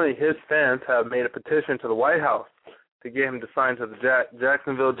 Apparently, his fans have made a petition to the White House to get him to sign to the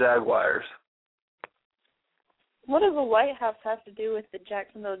Jacksonville Jaguars. What does the White House have to do with the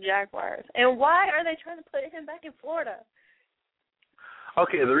Jacksonville Jaguars? And why are they trying to put him back in Florida?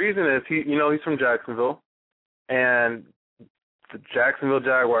 Okay, the reason is he's from Jacksonville, and the Jacksonville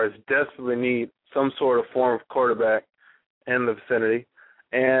Jaguars desperately need some sort of form of quarterback in the vicinity.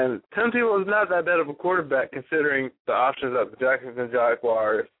 And Tim Tebow is not that bad of a quarterback considering the options that the Jacksonville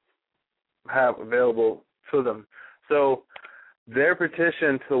Jaguars have available to them. So their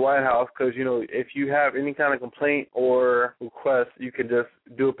petition to the White House, because, if you have any kind of complaint or request, you can just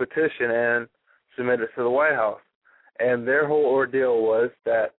do a petition and submit it to the White House. And their whole ordeal was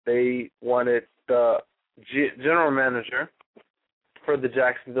that they wanted the general manager for the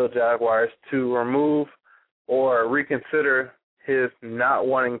Jacksonville Jaguars to remove or reconsider his not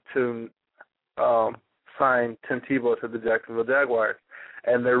wanting to sign Tim Tebow to the Jacksonville Jaguars.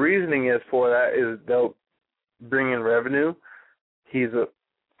 And the reasoning is for that is they'll bring in revenue. He's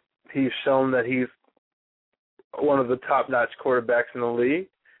shown that he's one of the top-notch quarterbacks in the league.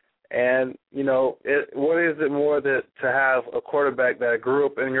 And, what is it more that to have a quarterback that grew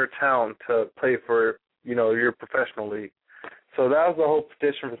up in your town to play for, your professional league? So that was the whole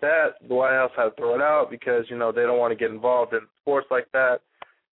petition for that. The White House had to throw it out because, they don't want to get involved in sports like that.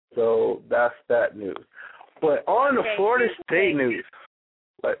 So that's that news. But on the Florida State news,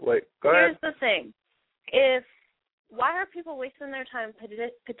 go ahead. Here's the thing. Why are people wasting their time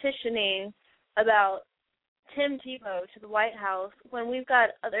petitioning about Tim Tebow to the White House when we've got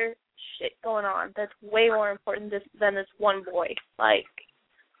other shit going on that's way more important than this one boy? Like,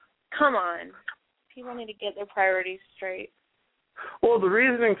 come on. People need to get their priorities straight. Well, the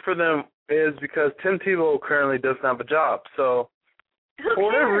reasoning for them is because Tim Tebow currently doesn't have a job. So, for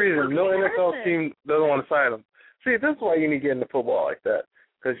whatever reason, no NFL team doesn't want to sign him. See, this is why you need to get into football like that.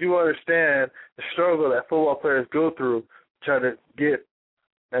 Because you understand the struggle that football players go through trying to get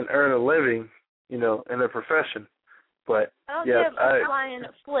and earn a living, in their profession. But I don't give a flying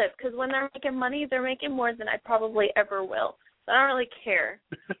flip, because when they're making money, they're making more than I probably ever will. So I don't really care.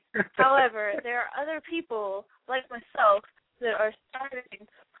 However, there are other people like myself that are starting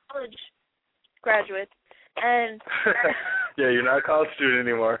college graduates, and yeah, you're not a college student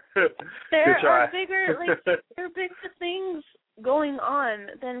anymore. there are bigger things going on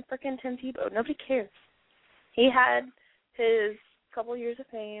than frickin' Tim Tebow. Nobody cares. He had his couple years of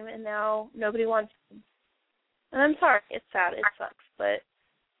fame, and now nobody wants him. And I'm sorry, it's sad, it sucks, but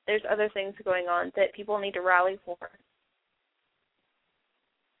there's other things going on that people need to rally for.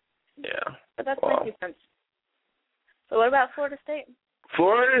 Yeah. But that's my 2 cents. So what about Florida State?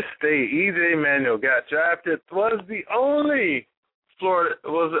 Florida State, E.J. Manuel got drafted, was the only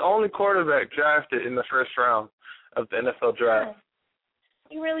quarterback drafted in the first round of the NFL draft.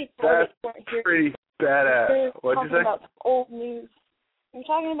 You really That's pretty badass. What'd you say? About old news. You're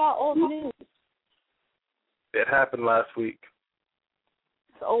talking about old news. It happened last week.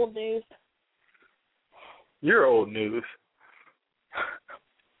 It's old news. You're old news.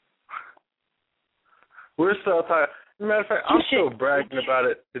 We're still talking. As a matter of fact, I'm still bragging about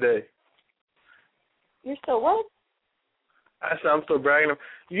it today. You're still what? I said I'm still bragging.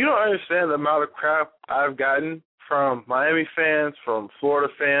 You don't understand the amount of crap I've gotten from Miami fans, from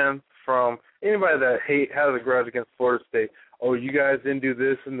Florida fans, from anybody that has a grudge against Florida State. Oh, you guys didn't do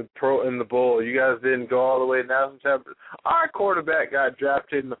this in the bowl. You guys didn't go all the way to national championship. Our quarterback got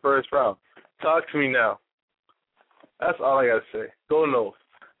drafted in the first round. Talk to me now. That's all I got to say. Go Noles.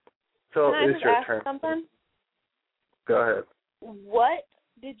 So it's your turn. Something? Go ahead. What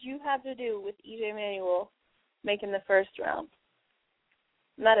did you have to do with E.J. Manuel making the first round?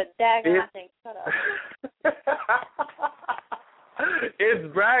 Not a daggone thing. Shut up.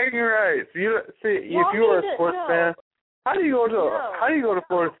 It's bragging rights. If you were a sports fan, how do you go to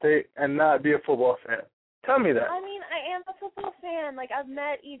Florida State and not be a football fan? Tell me that. I mean, I am a football fan. Like, I've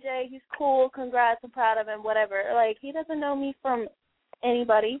met EJ. He's cool. Congrats. I'm proud of him. Whatever. Like, he doesn't know me from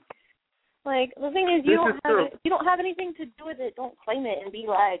anybody. Like, the thing is, you don't have anything to do with it. Don't claim it and be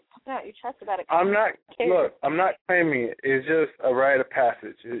like, puffing out your chest about it. I'm not claiming it. It's just a rite of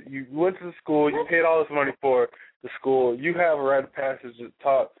passage. You went to the school. You paid all this money for the school. You have a rite of passage to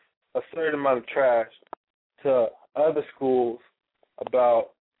talk a certain amount of trash to other schools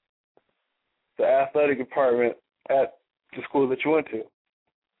about the athletic department at the school that you went to.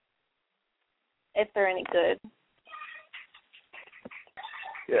 If they're any good.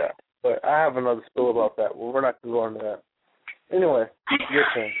 Yeah. But I have another spill about that. Well, we're not going to go into that. Anyway, your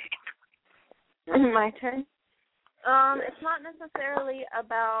turn. My turn? It's not necessarily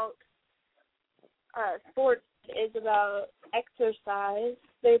about sports. It's about exercise.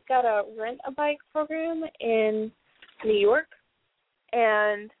 They've got a rent-a-bike program in New York.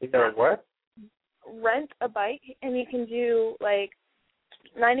 And you got a what? Rent a bike, and you can do, like,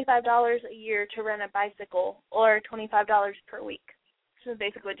 $95 a year to rent a bicycle or $25 per week. So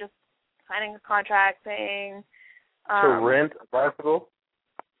basically just signing a contract saying... to rent a bicycle?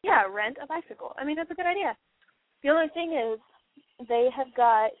 Yeah, rent a bicycle. I mean, that's a good idea. The only thing is they have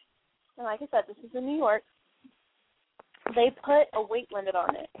got, and like I said, this is in New York, they put a weight limit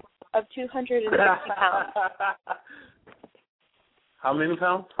on it of 260 pounds. How many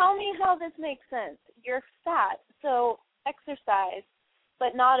pounds? Tell me how this makes sense. You're fat, so exercise,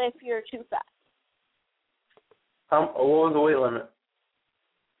 but not if you're too fat. What was the weight limit?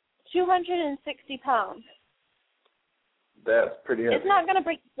 260 pounds. That's pretty heavy. It's not going to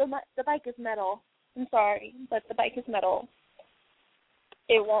break. The bike is metal. I'm sorry, but the bike is metal.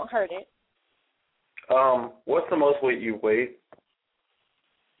 It won't hurt it. What's the most weight you weighed?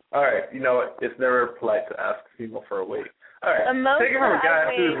 All right, you know what? It's never polite to ask people for a weight. All right, the most take it from a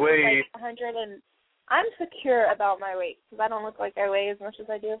guy who's weighed. Like 100 and I'm secure about my weight because I don't look like I weigh as much as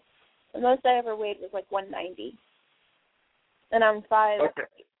I do. The most I ever weighed was like 190, and I'm 5. Okay.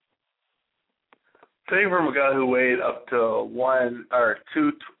 Take it from a guy who weighed up to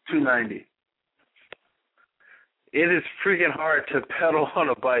 290. It is freaking hard to pedal on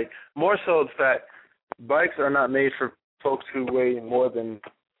a bike. More so the fact bikes are not made for folks who weigh more than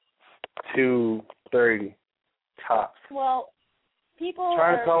 230 tops. Well, people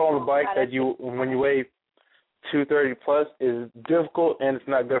trying to pedal on a bike that when you weigh 230 plus is difficult and it's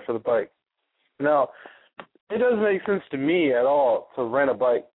not good for the bike. Now, it doesn't make sense to me at all to rent a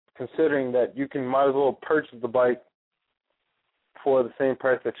bike, considering that you might as well purchase the bike for the same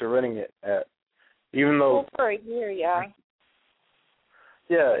price that you're renting it at. Even though for a year, yeah.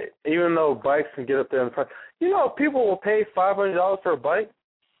 Yeah, even though bikes can get up there in the price. You know, people will pay $500 for a bike.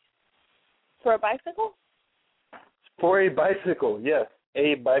 For a bicycle? For a bicycle, yes,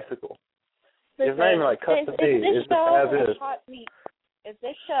 a bicycle. It's not even like custom made. It's just as is. If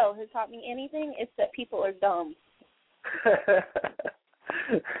this show has taught me anything, it's that people are dumb.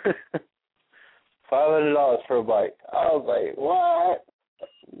 $500 for a bike. I was like, what?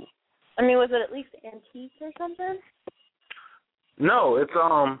 I mean, was it at least antique or something? No, it's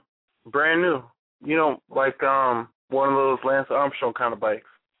brand new. You know, like one of those Lance Armstrong kind of bikes.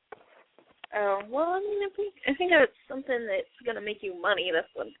 Oh, well, I mean, I think it's something that's going to make you money. That's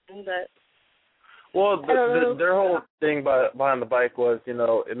one thing, but... Well, their whole thing behind the bike was, you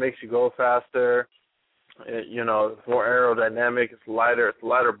know, it makes you go faster. You know, it's more aerodynamic. It's lighter. It's a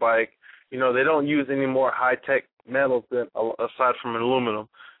lighter bike. You know, they don't use any more high-tech metals aside from aluminum,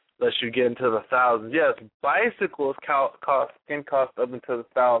 unless you get into the thousands. Yes, bicycles can cost up into the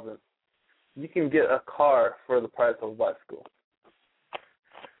thousands. You can get a car for the price of a bicycle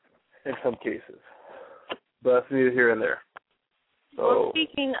in some cases. But that's neither here and there. So, well,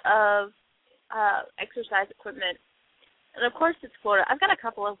 speaking of exercise equipment, and of course it's Florida. I've got a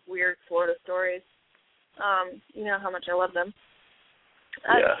couple of weird Florida stories. You know how much I love them.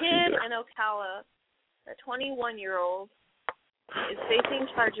 A kid in Ocala, a 21-year-old, is facing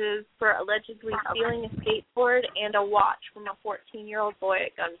charges for allegedly stealing a skateboard and a watch from a 14-year-old boy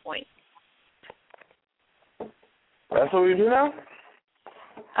at gunpoint. That's what we do now?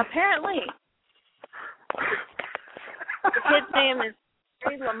 Apparently. The kid's name is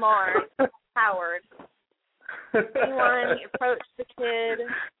Gary Lamar Howard. He approached the kid.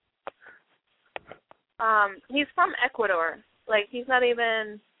 He's from Ecuador. Like, he's not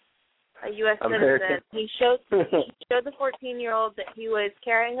even a U.S. citizen. He showed the 14-year-old that he was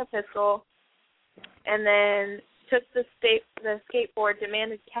carrying a pistol, and then took the skateboard,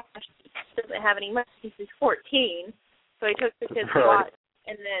 demanded cash. He doesn't have any money. He's 14, so he took the kid's watch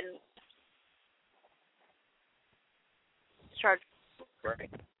and then charged for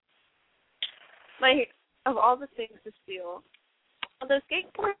it. Like, of all the things to steal, although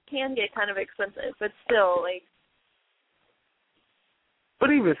skateboards can get kind of expensive, but still, like,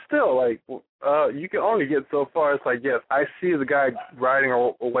 But even still, like, you can only get so far. It's like, yes, I see the guy riding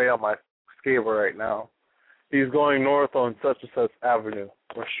away on my skateboard right now. He's going north on such and such avenue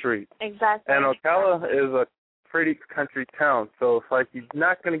or street. Exactly. And Ocala is a pretty country town, so it's like you're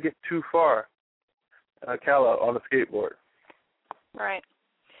not going to get too far in Ocala on a skateboard. Right.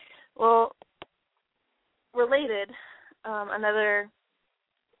 Well, related, another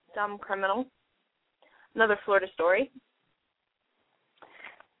dumb criminal, another Florida story.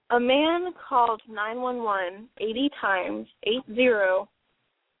 A man called 911 80 times, 80,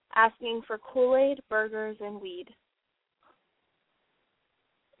 asking for Kool-Aid, burgers, and weed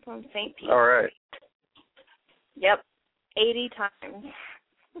from St. Pete. All right. Yep, 80 times.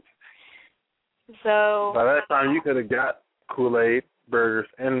 So by that time, you could have got Kool-Aid, burgers,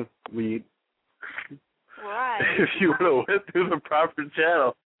 and weed. Right. If you would have went through the proper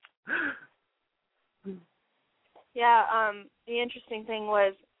channel. Yeah, the interesting thing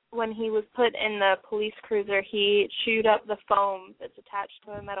was when he was put in the police cruiser, he chewed up the foam that's attached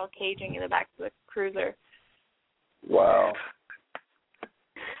to a metal caging in the back of the cruiser. Wow.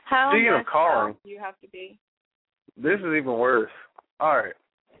 How Speaking of calling, do you have to be? This is even worse. All right.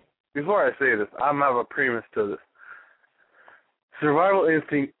 Before I say this, I'm going to have a premise to this. Survival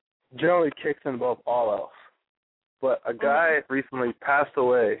instinct generally kicks in above all else. But a guy recently passed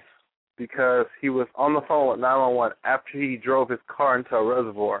away because he was on the phone with 911 after he drove his car into a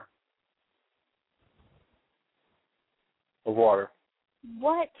reservoir of water.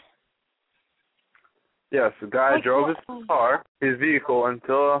 What? Yes, the guy drove his vehicle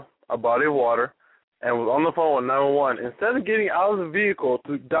into a body of water and was on the phone with 911. Instead of getting out of the vehicle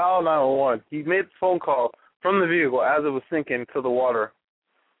to dial 911, he made the phone call from the vehicle as it was sinking to the water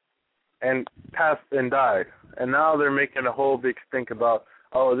and passed and died. And now they're making a whole big stink about,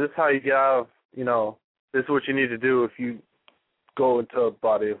 oh, this is how you get out of, this is what you need to do if you go into a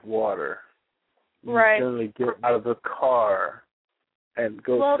body of water. Right. You generally get out of the car and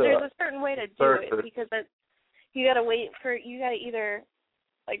go Well, to there's a certain way to do it because you got to either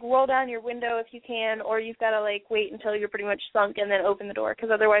roll down your window if you can, or you've got to wait until you're pretty much sunk and then open the door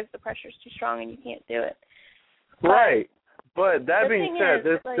because otherwise the pressure's too strong and you can't do it. Right. But that being said,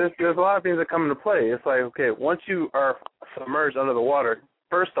 there's a lot of things that come into play. It's like, okay, once you are submerged under the water,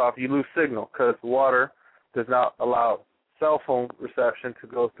 first off, you lose signal because water does not allow cell phone reception to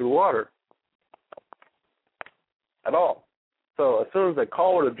go through water at all. So as soon as the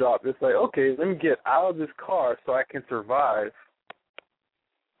call would have dropped, it's like, okay, let me get out of this car so I can survive,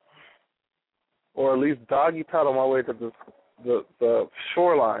 or at least doggy paddle my way to the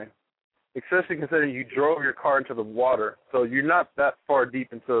shoreline. Especially considering you drove your car into the water, so you're not that far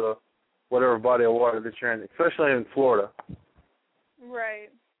deep into whatever body of water that you're in, especially in Florida. Right.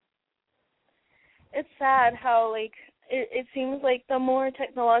 It's sad how, it seems like the more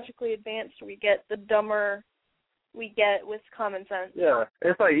technologically advanced we get, the dumber we get with common sense. Yeah.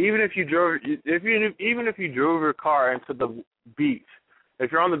 It's like even if you drove your car into the beach,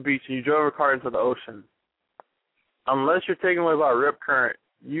 if you're on the beach and you drove your car into the ocean, unless you're taken away by a rip current,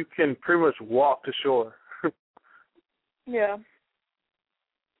 you can pretty much walk to shore. Yeah.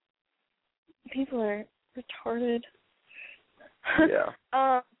 People are retarded.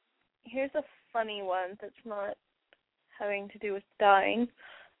 Yeah. Here's a funny one that's not having to do with dying.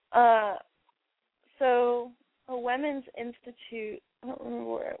 So a women's institute, I don't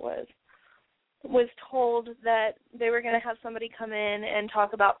remember where it was told that they were going to have somebody come in and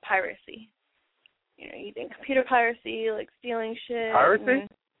talk about piracy. Using computer piracy, stealing shit. Piracy?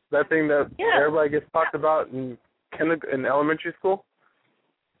 That thing that everybody gets talked about in elementary school?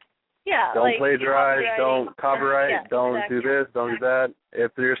 Yeah. Don't plagiarize, don't copyright, don't do this, don't do that.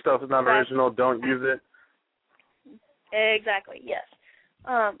 If your stuff is not original, don't use it. Exactly, yes.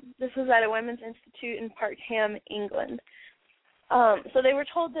 This was at a women's institute in Parkham, England. So they were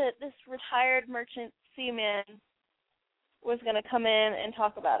told that this retired merchant seaman was going to come in and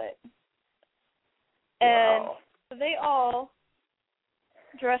talk about it. And they all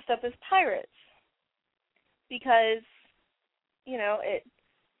dressed up as pirates because,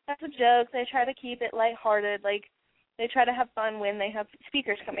 that's a joke. They try to keep it lighthearted. They try to have fun when they have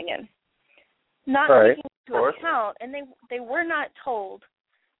speakers coming in. Not taking into account, and they were not told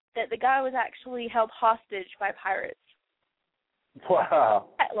that the guy was actually held hostage by pirates. Wow.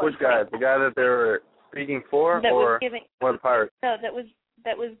 Which guy? The guy that they were speaking for, or one pirate? No,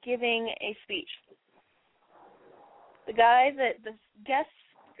 that was giving a speech. The guy the guest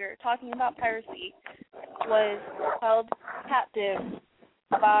speaker talking about piracy was held captive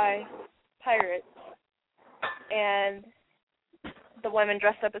by pirates, and the women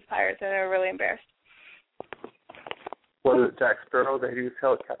dressed up as pirates, and they were really embarrassed. Was it Jack Sparrow that he was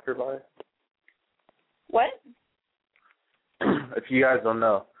held captured by? What? If you guys don't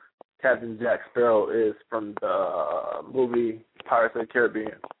know, Captain Jack Sparrow is from the movie Pirates of the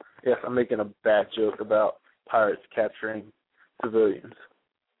Caribbean. Yes, I'm making a bad joke about pirates capturing civilians.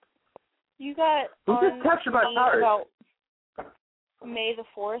 You got Who gets captured by pirates? About May the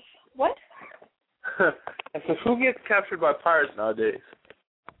 4th. What? I said, who gets captured by pirates nowadays?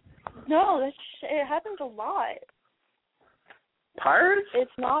 No, it happens a lot. Pirates?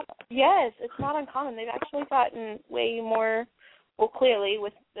 It's not uncommon. They've actually gotten way more, well, clearly,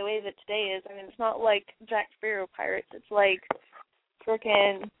 with the way that today is. I mean, it's not like Jack Sparrow pirates. It's like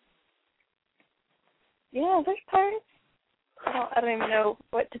frickin', yeah, there's pirates. I don't even know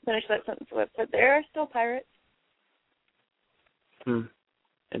what to finish that sentence with, but there are still pirates.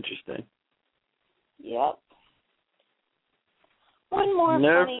 Interesting. Yep. One more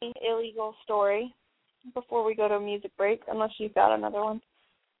funny illegal story before we go to a music break, unless you've got another one.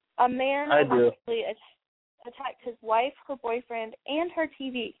 A man actually attacked his wife, her boyfriend, and her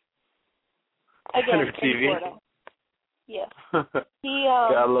TV. Again, her TV? in Florida. Yes.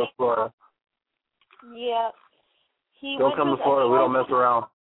 I love Florida. Yeah. Don't come to Florida. We don't mess around.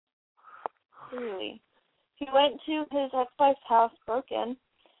 Really. He went to his ex-wife's house, broke in,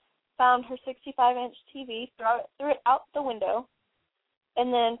 found her 65-inch TV, threw it out the window,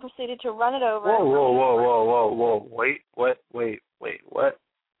 and then proceeded to run it over. Whoa. Wait, what?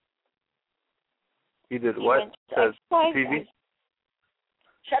 He did what? Says TV?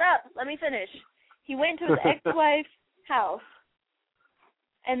 Shut up. Let me finish. He went to his ex-wife's house,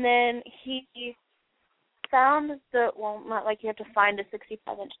 and then he found not like you have to find a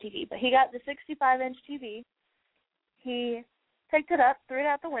 65-inch TV, but he got the 65-inch TV. He picked it up, threw it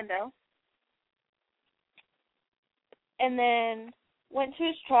out the window, and then went to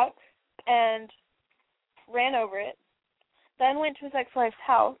his truck and ran over it. Then went to his ex-wife's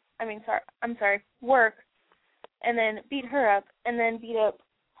work, and then beat her up, and then beat up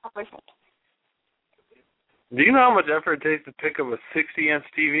her boyfriend. Do you know how much effort it takes to pick up a 60-inch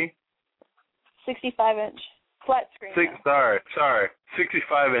TV? 65-inch flat screen.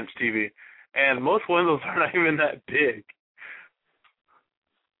 65-inch TV. And most windows are not even that big.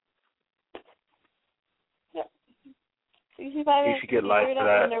 Yep. 65-inch. You should get life for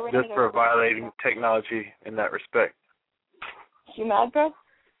that, just for violating technology in that respect. You mad, bro?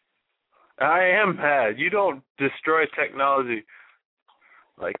 I am mad. You don't destroy technology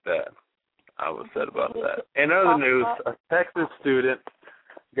like that. I was sad about that. In other news, a Texas student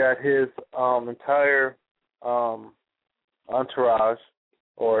got his entire entourage,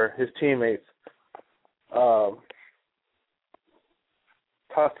 or his teammates, tossed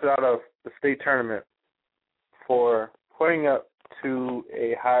it out of the state tournament for putting up to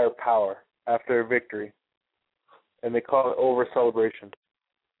a higher power after a victory. And they call it over-celebration.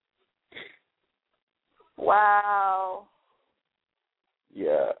 Wow.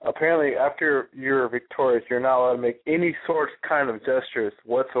 Yeah. Apparently, after you're victorious, you're not allowed to make any kind of gestures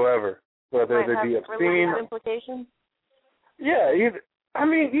whatsoever, whether they be obscene. Implications? Yeah.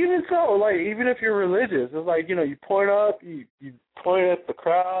 Even so, like, even if you're religious, it's like, you point up, you point at the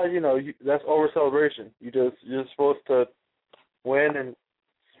crowd, that's over-celebration. You're supposed to win and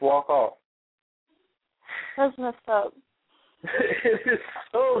just walk off. That's messed up. It is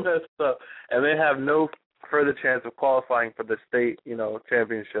so messed up. And they have no further chance of qualifying for the state,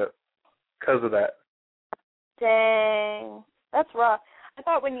 championship because of that. Dang. That's rough. I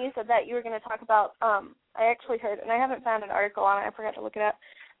thought when you said that you were going to talk about, I actually heard, and I haven't found an article on it, I forgot to look it up,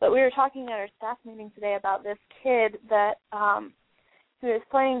 but we were talking at our staff meeting today about this kid that who was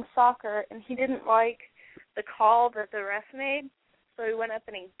playing soccer, and he didn't like the call that the ref made, so he went up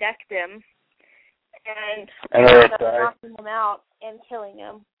and he decked him, and ended up knocking him out and killing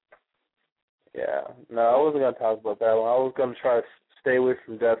him. Yeah. No, I wasn't going to talk about that one. I was going to try to stay away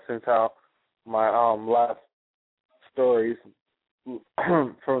from death since how my last stories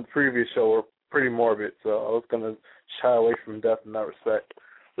from the previous show were pretty morbid, so I was going to shy away from death in that respect.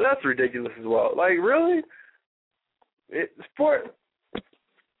 So that's ridiculous as well. Like, really? This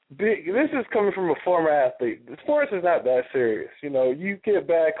is coming from a former athlete. Sports is not that serious. You get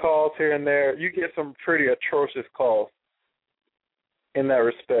bad calls here and there. You get some pretty atrocious calls in that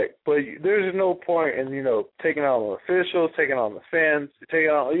respect. But there's no point in, taking on the officials, taking on the fans, taking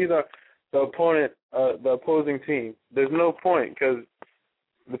on either the opponent, the opposing team. There's no point because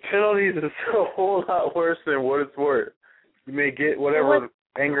the penalties is a whole lot worse than what it's worth. You may get whatever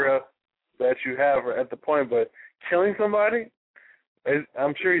anger that you have at the point, but killing somebody,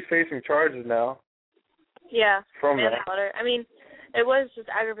 I'm sure he's facing charges now. Yeah, from manslaughter. That. It was just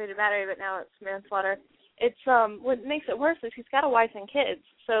aggravated battery, but now it's manslaughter. it's what makes it worse is he's got a wife and kids.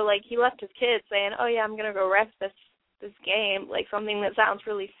 So like he left his kids saying, "Oh yeah, I'm gonna go ref this game," like something that sounds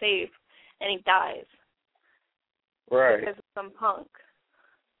really safe, and he dies. Right. Because of some punk.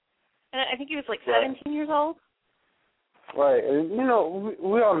 And I think he was like 17 years old. Right. And, you know,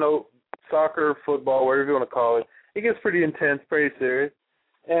 we all know soccer, football, whatever you want to call it, it gets pretty intense, pretty serious.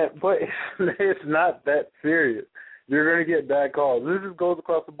 But it's not that serious. You're going to get bad calls. This just goes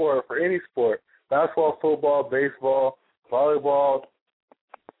across the board for any sport. Basketball, football, baseball, volleyball,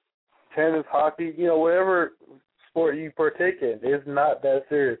 tennis, hockey, you know, whatever sport you partake in, it's not that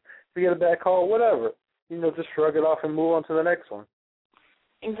serious. If you get a bad call, whatever. You know, just shrug it off and move on to the next one.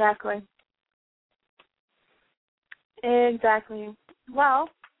 Exactly. Well,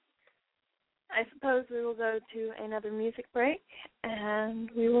 I suppose we will go to another music break, and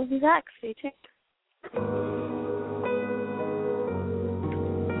we will be back. Stay tuned.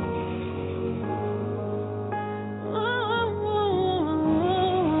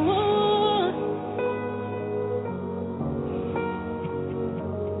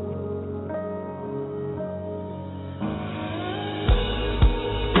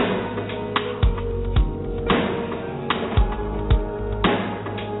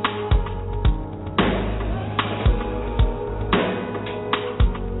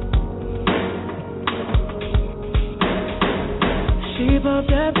 Up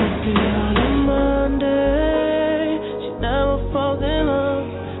everything on a Monday. She never falls in love,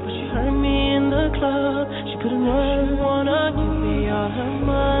 but she hurt me in the club. She couldn't work, wanna give me all her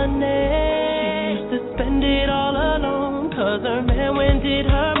money. She used to spend it all alone, 'cause her man went did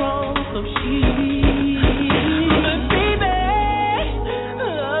her wrong. So but baby,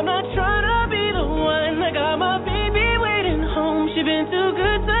 I'm not trying to be the one. I got my baby waiting home. She been too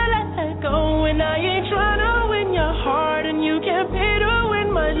good to let her go, and I ain't trying to win your heart, and you can't pay to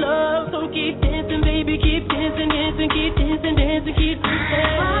my love, so keep dancing, baby, keep dancing, dancing, keep dancing, dancing, keep dancing.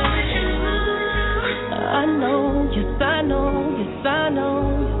 I know, yes I know, yes I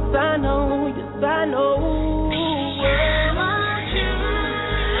know, yes I know, yes I know.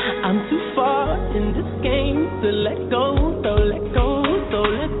 I'm too far in this game to let go, so let go, so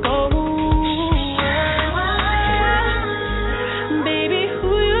let go. Baby,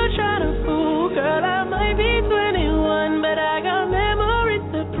 who you trying to fool? Girl, I might be 21, but I got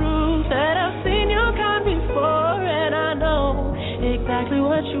that I've seen you come before, and I know exactly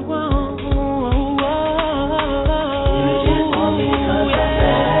what you want. You just want me 'cause I'm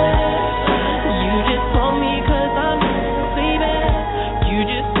bad. You just want me 'cause I'm bad, baby. You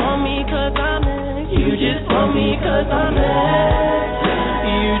just want me 'cause I'm bad. You just want me 'cause I'm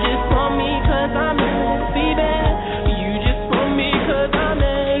bad. You just want me 'cause I'm bad, baby. You just want me 'cause I'm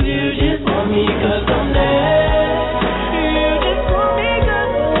bad. You just want me 'cause I'm bad.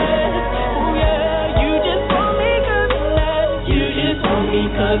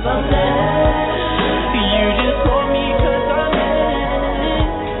 Cause I'm mad. You just want me 'cause I'm mad.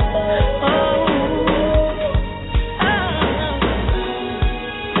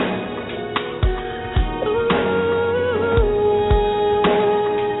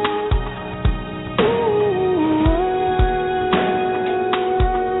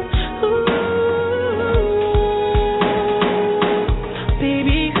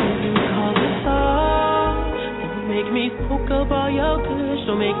 Baby, who you call the star? Don't make me spoke up all your good.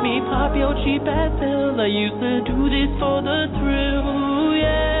 Don't make me pop your cheap ass pill. I used to do this for the thrill,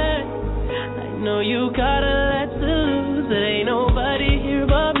 yeah. I know you got a lot to lose. There ain't nobody here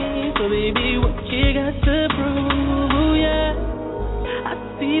but me. So baby, what you got to prove, yeah. I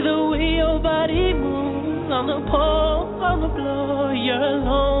see the way your body moves on the pole, on the floor, you're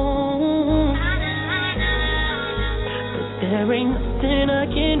alone. But there ain't nothing I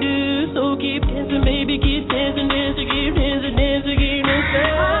can do. So keep dancing, baby, keep dancing, dancing, keep dancing, dancing, keep dancing.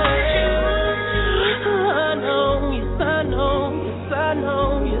 I know, yes I know, yes I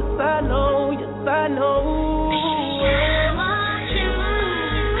know, yes I know, yes I know.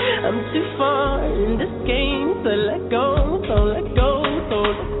 I'm too far in this game to let go, so let go, so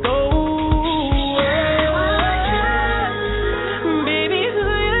let go. Baby, who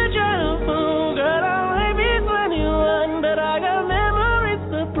you trying to fool? Girl, I might be 21, but I got memories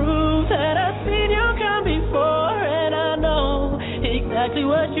to prove that I've seen you come before, and I know exactly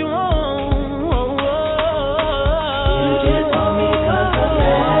what you want. You just want me 'cause I'm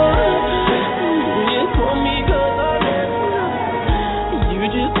mad. You just want me 'cause I'm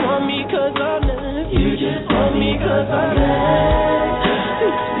mad. You just want me 'cause I'm mad.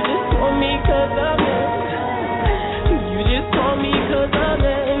 You just want me 'cause I'm mad. You just want me 'cause I'm mad. You just want me 'cause I'm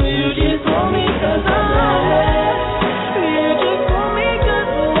mad. You just want me 'cause I'm mad. You just want me 'cause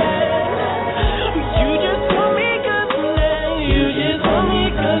I'm mad. You just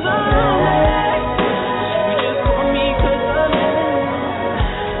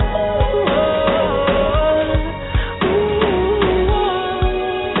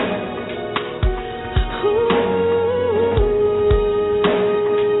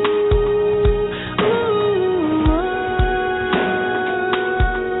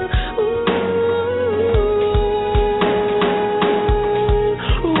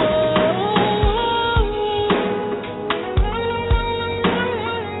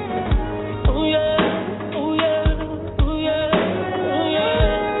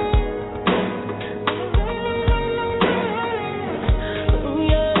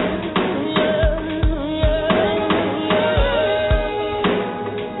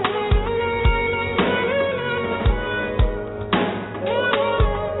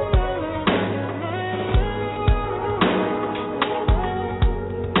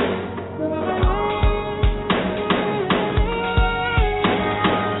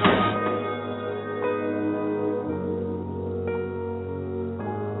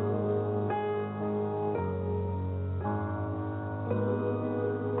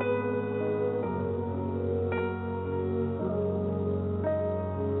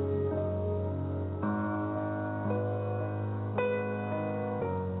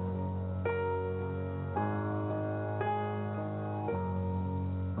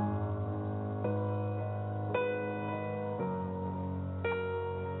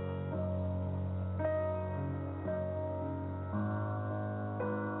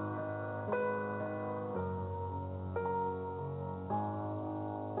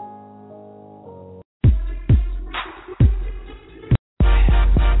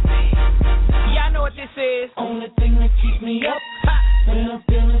me up when I'm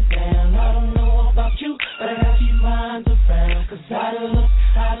feeling down. I don't know about you, but I got these minds around. Cause I done looked,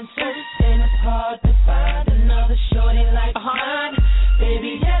 I done searched, and it's hard to find another shorty like mine.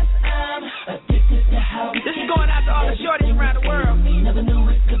 Baby, yes, I'm addicted to how we This is going out to all the shorties around the world. Never knew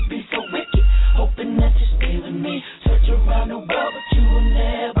it could be so wicked. Hoping that you stay with me. Search around the world, but you will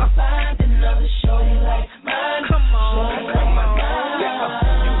never find another shorty like mine. Come on, shorty like mine.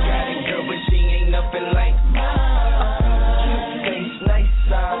 You got it, girl, but she ain't nothing like mine. Face nice,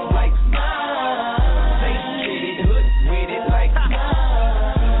 sound like mine. Face kitty, hood with it like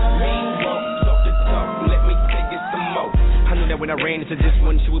mine. Mean walks off the top, let me take it some more. I knew that when I ran into this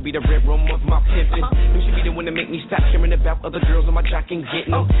one, she would be the red room of my pimpin'. Knew she'd be the one to make me stop caring about other girls on my jock and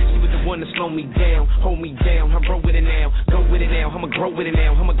getting them. She was the one to slow me down, hold me down. I roll with it now, go with it now. I'ma grow with it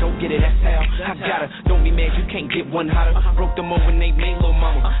now, I'ma go get it. That's how I got her. Don't be mad, you can't get one hotter. Broke them over and they made little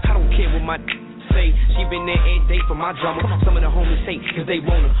mama. I don't care what my say. She been there every day for my drama. Some of the homies say cause they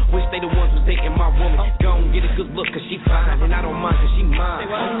want her. Wish they the ones was dating my woman. Go and get a good look cause she fine. And I don't mind cause she mine.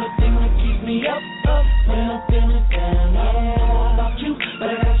 Only thing that keeps me up when I'm feeling down. I don't know about you,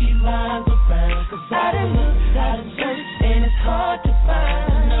 but I got these minds around. Cause I done looked, I done searched, and it's hard to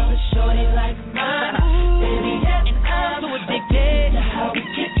find another shorty like mine. Baby, yes, I'm so addicted to how we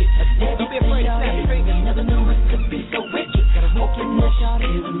kick it. Don't be afraid to snap your fingers. Never knew it could be so wicked. Hoping that you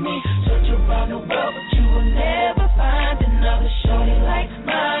stay with me. Search around the world, but you will never find another shorty like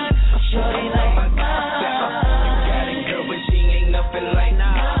mine. Shorty like mine. You got it, girl, but she ain't nothing like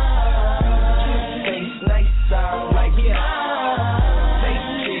mine. Face nice, sound like mine. Face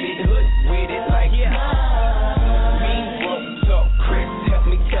kitty, hood with it like mine. Mean walks up, Chris, help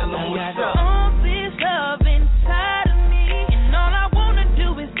me tell them what's up. All this love inside of me, and all I wanna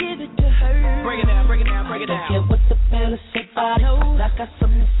do is give it to her. Break it down, break it down, break it Don't down. care what the fellas say about it. I got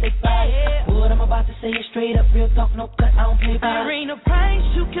something to say about it. What I'm about to say is straight up real talk, no cut, I don't play by There it. ain't a price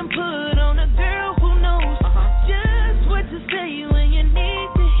you can put on a girl who knows just what to say when you need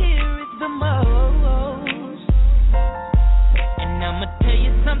to hear it the most. And I'ma tell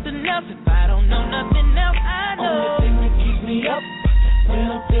you something else, if I don't know nothing else, I know. Only thing that keeps me up when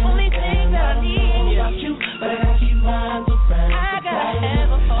I'm feeling Only thing down. I I don't need know about you, but I got these minds around. I gotta have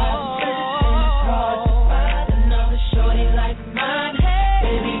a home. It's hard to find another shorty like mine.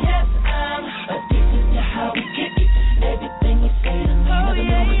 Baby, yes, I'm addicted to how we kick it. Everything you say to me, never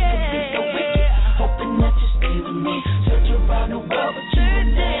know it could be so wicked. Hoping that you stay with me. Search around the world, but you will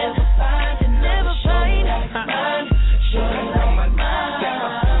never find another shorty like mine. Shorty like mine.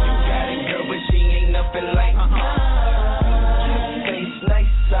 You got it, girl, but she ain't nothing like mine. Face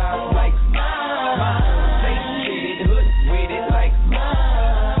nice, sound like mine. Face kitty, hood with it like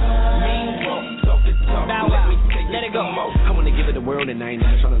mine. Mean walks off the top, let me take it some more. I wanna give it the world and I ain't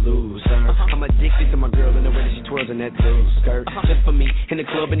trying to lose her. I'm addicted to my girl and the way that she twirls in that little skirt. Just for me, in the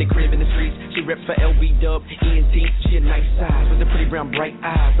club, in the crib, in the streets. She reps for LB Dub, ENT. She a nice size with the pretty brown bright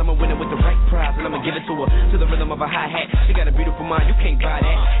eyes. I'm a winner with the right prize and I'ma give it to her to the rhythm of a hi-hat. She got a beautiful mind, you can't buy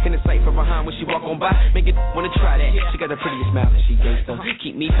that. In the sight from behind when she walk on by, make it wanna try that. She got the prettiest smile and she gangsta.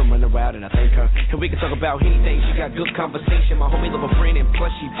 Keep me from running wild and I thank her. And we can talk about anything. She got good conversation. My homie love a friend and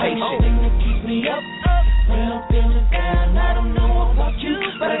plus she patient. Only thing that keeps me up when I'm feeling down. I don't know about you,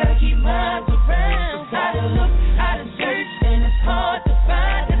 but I gotta keep mine around. I done look, I done search, and it's hard to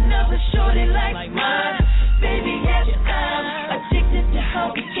find another shorty like mine. Baby, yes, I'm addicted to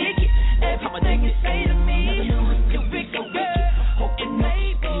how we kick it. Everything you say to me, you big so wicked. Hoping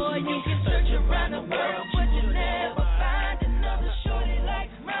maybe you can search around the world, but you never find another shorty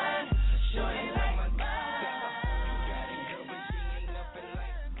like mine. Shorty like mine.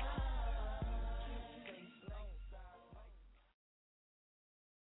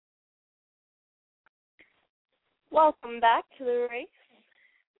 Welcome back to the race.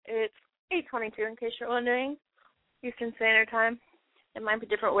 It's 8:22 in case you're wondering. Eastern Standard Time. It might be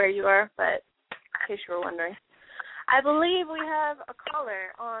different where you are, but in case you were wondering. I believe we have a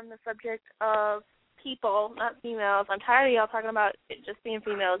caller on the subject of people, not females. I'm tired of y'all talking about it just being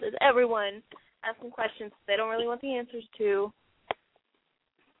females. It's everyone asking questions they don't really want the answers to.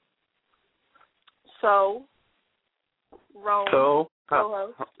 So, Rome,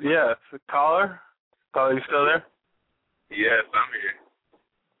 co-host. Yes, caller? Caller, you still there? Yes, I'm here.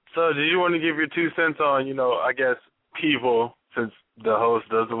 So, did you want to give your 2 cents on, I guess, people, since the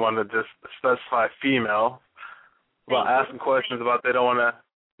host doesn't want to just specify female, about asking questions about they don't want to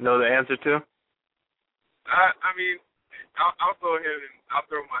know the answer to? I mean, I'll go ahead and I'll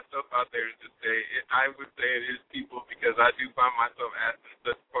throw myself out there and just say I would say it is people because I do find myself asking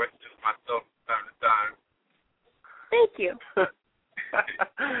such questions myself from time to time. Thank you.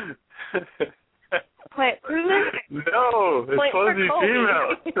 Wait, really? No, No, it's supposed to be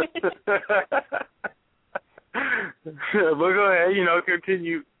female. But go ahead,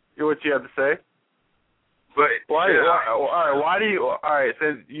 continue what you have to say. But why do you? All right,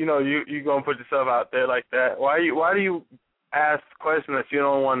 since you gonna put yourself out there like that, why do you ask questions that you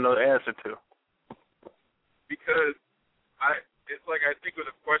don't want to know the answer to? Because it's like I think of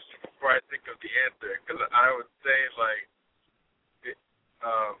the question before I think of the answer. Because I would say like,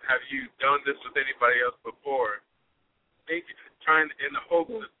 have you done this with anybody else before? Trying in the hope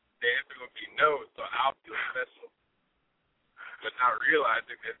that the answer would be no, so I'll feel special. But not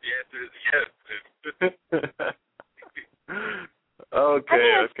realizing that the answer is yes.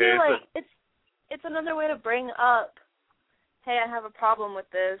 Okay. I feel like it's another way to bring up, hey, I have a problem with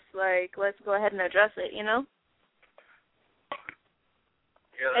this. Like, let's go ahead and address it. Yeah,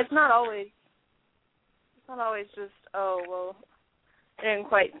 it's not always just, oh, well, I didn't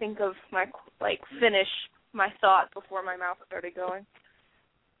quite think of finish my thought before my mouth started going.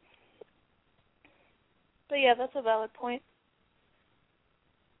 But yeah, that's a valid point.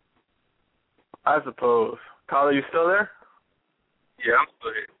 I suppose. Carla, you still there? Yeah, I'm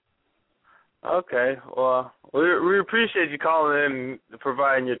still here. Okay. Well, we appreciate you calling in and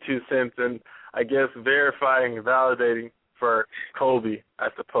providing your 2 cents and, I guess, verifying and validating for Colby, I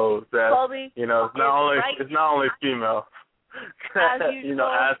suppose, that Colby, it's not only female that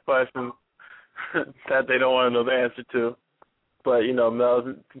ask questions that they don't want to know the answer to, but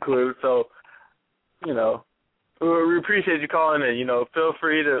males included. So we appreciate you calling in. Feel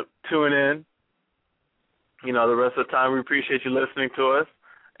free to tune in. The rest of the time we appreciate you listening to us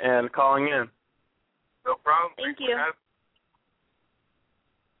and calling in. No problem. Thank you.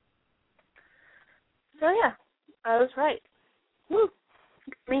 So yeah, I was right. Woo.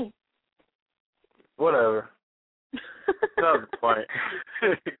 Me. Whatever. That was the point.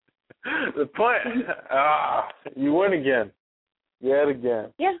 The point. You win again. Yet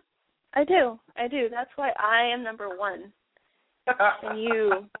again. Yeah, I do. That's why I am number 1. And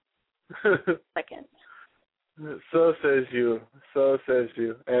you second. So says you.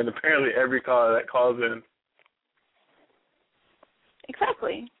 And apparently every caller that calls in.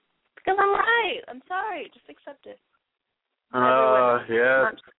 Exactly. Because I'm right. I'm sorry. Just accept it.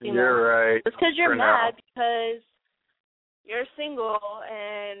 Yeah, you're right. It's because you're now. mad because you're single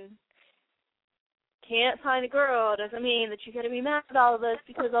and can't find a girl. Doesn't mean that you got to be mad at all of us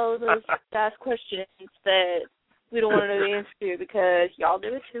because all of us ask questions that we don't want to know the answer to because y'all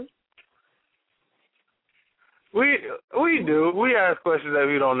do it too. We do. We ask questions that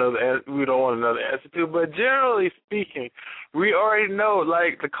we don't want to know the answer to. But generally speaking, we already know.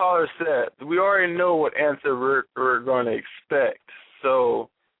 Like the caller said, we already know what answer we're going to expect. So,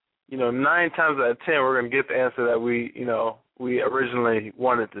 9 times out of 10, we're going to get the answer that we originally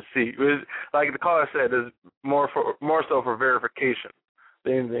wanted to see. Like the caller said, is more so for verification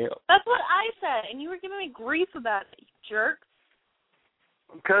than anything else. That's what I said, and you were giving me grief about it, you jerk.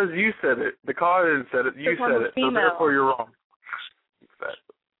 Because you said it. The caller didn't say it. You said it. So therefore you're wrong.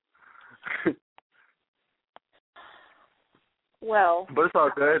 Exactly. Well. But it's all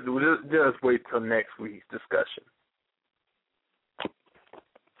good. We'll just wait till next week's discussion.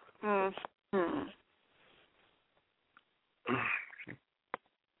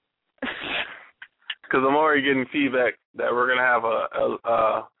 Because I'm already getting feedback that we're going to have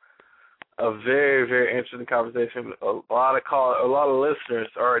a very, very interesting conversation. A lot of listeners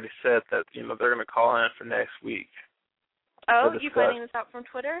already said that they're going to call in for next week. Oh, you finding this out from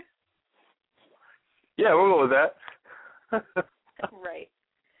Twitter? Yeah, we'll go with that. Right.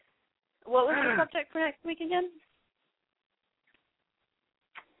 What was the subject for next week again?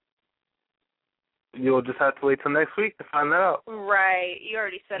 You'll just have to wait till next week to find that out. Right. You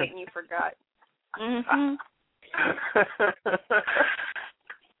already said it and you forgot. Mm-hmm.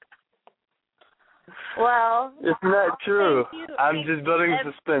 Well, it's not true. I'm just building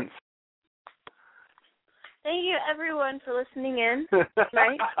suspense. Thank you, everyone, for listening in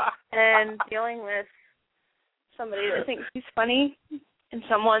tonight and dealing with somebody that thinks she's funny and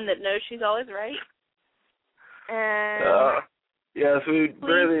someone that knows she's always right. And yes, we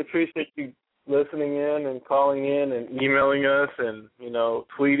really appreciate you listening in and calling in and emailing us and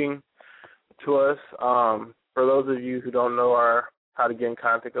tweeting to us. For those of you who don't know how to get in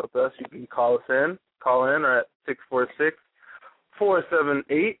contact with us, you can call in at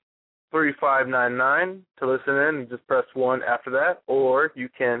 646-478-3599 to listen in and just press 1 after that, or you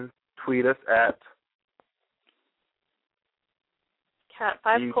can tweet us at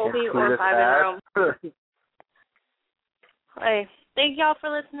Cat5Colby or 5 in Rome. Hey, thank y'all for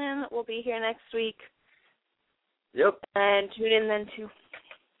listening. We'll be here next week. Yep. And tune in then too.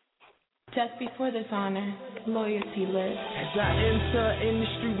 Just before this honor, loyalty lives. As I enter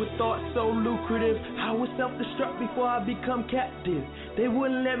industry with thoughts so lucrative, I was self-destruct before I become captive. They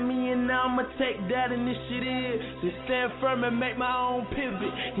wouldn't let me in, now I'ma take that initiative to stand firm and make my own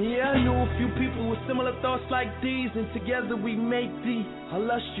pivot. Yeah, I knew a few people with similar thoughts like these, and together we make the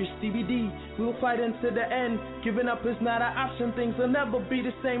illustrious DVD. We'll fight into the end. Giving up is not an option. Things will never be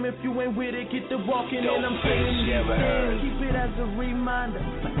the same if you ain't with it. Get to walking, and I'm saying keep it as a reminder.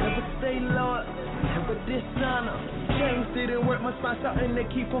 Forever stay loyal, never dishonor. Things didn't work, must find something to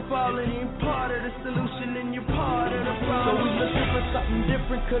keep from falling. You're part of the solution and you're part of the problem. So we looking for something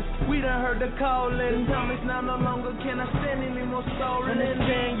different, cause we done heard the calling. Time is now no longer can I stand anymore stolen.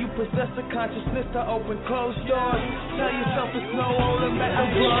 Understand you possess a consciousness to open closed doors. Tell yourself it's no holding back.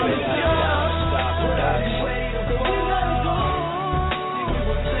 I'm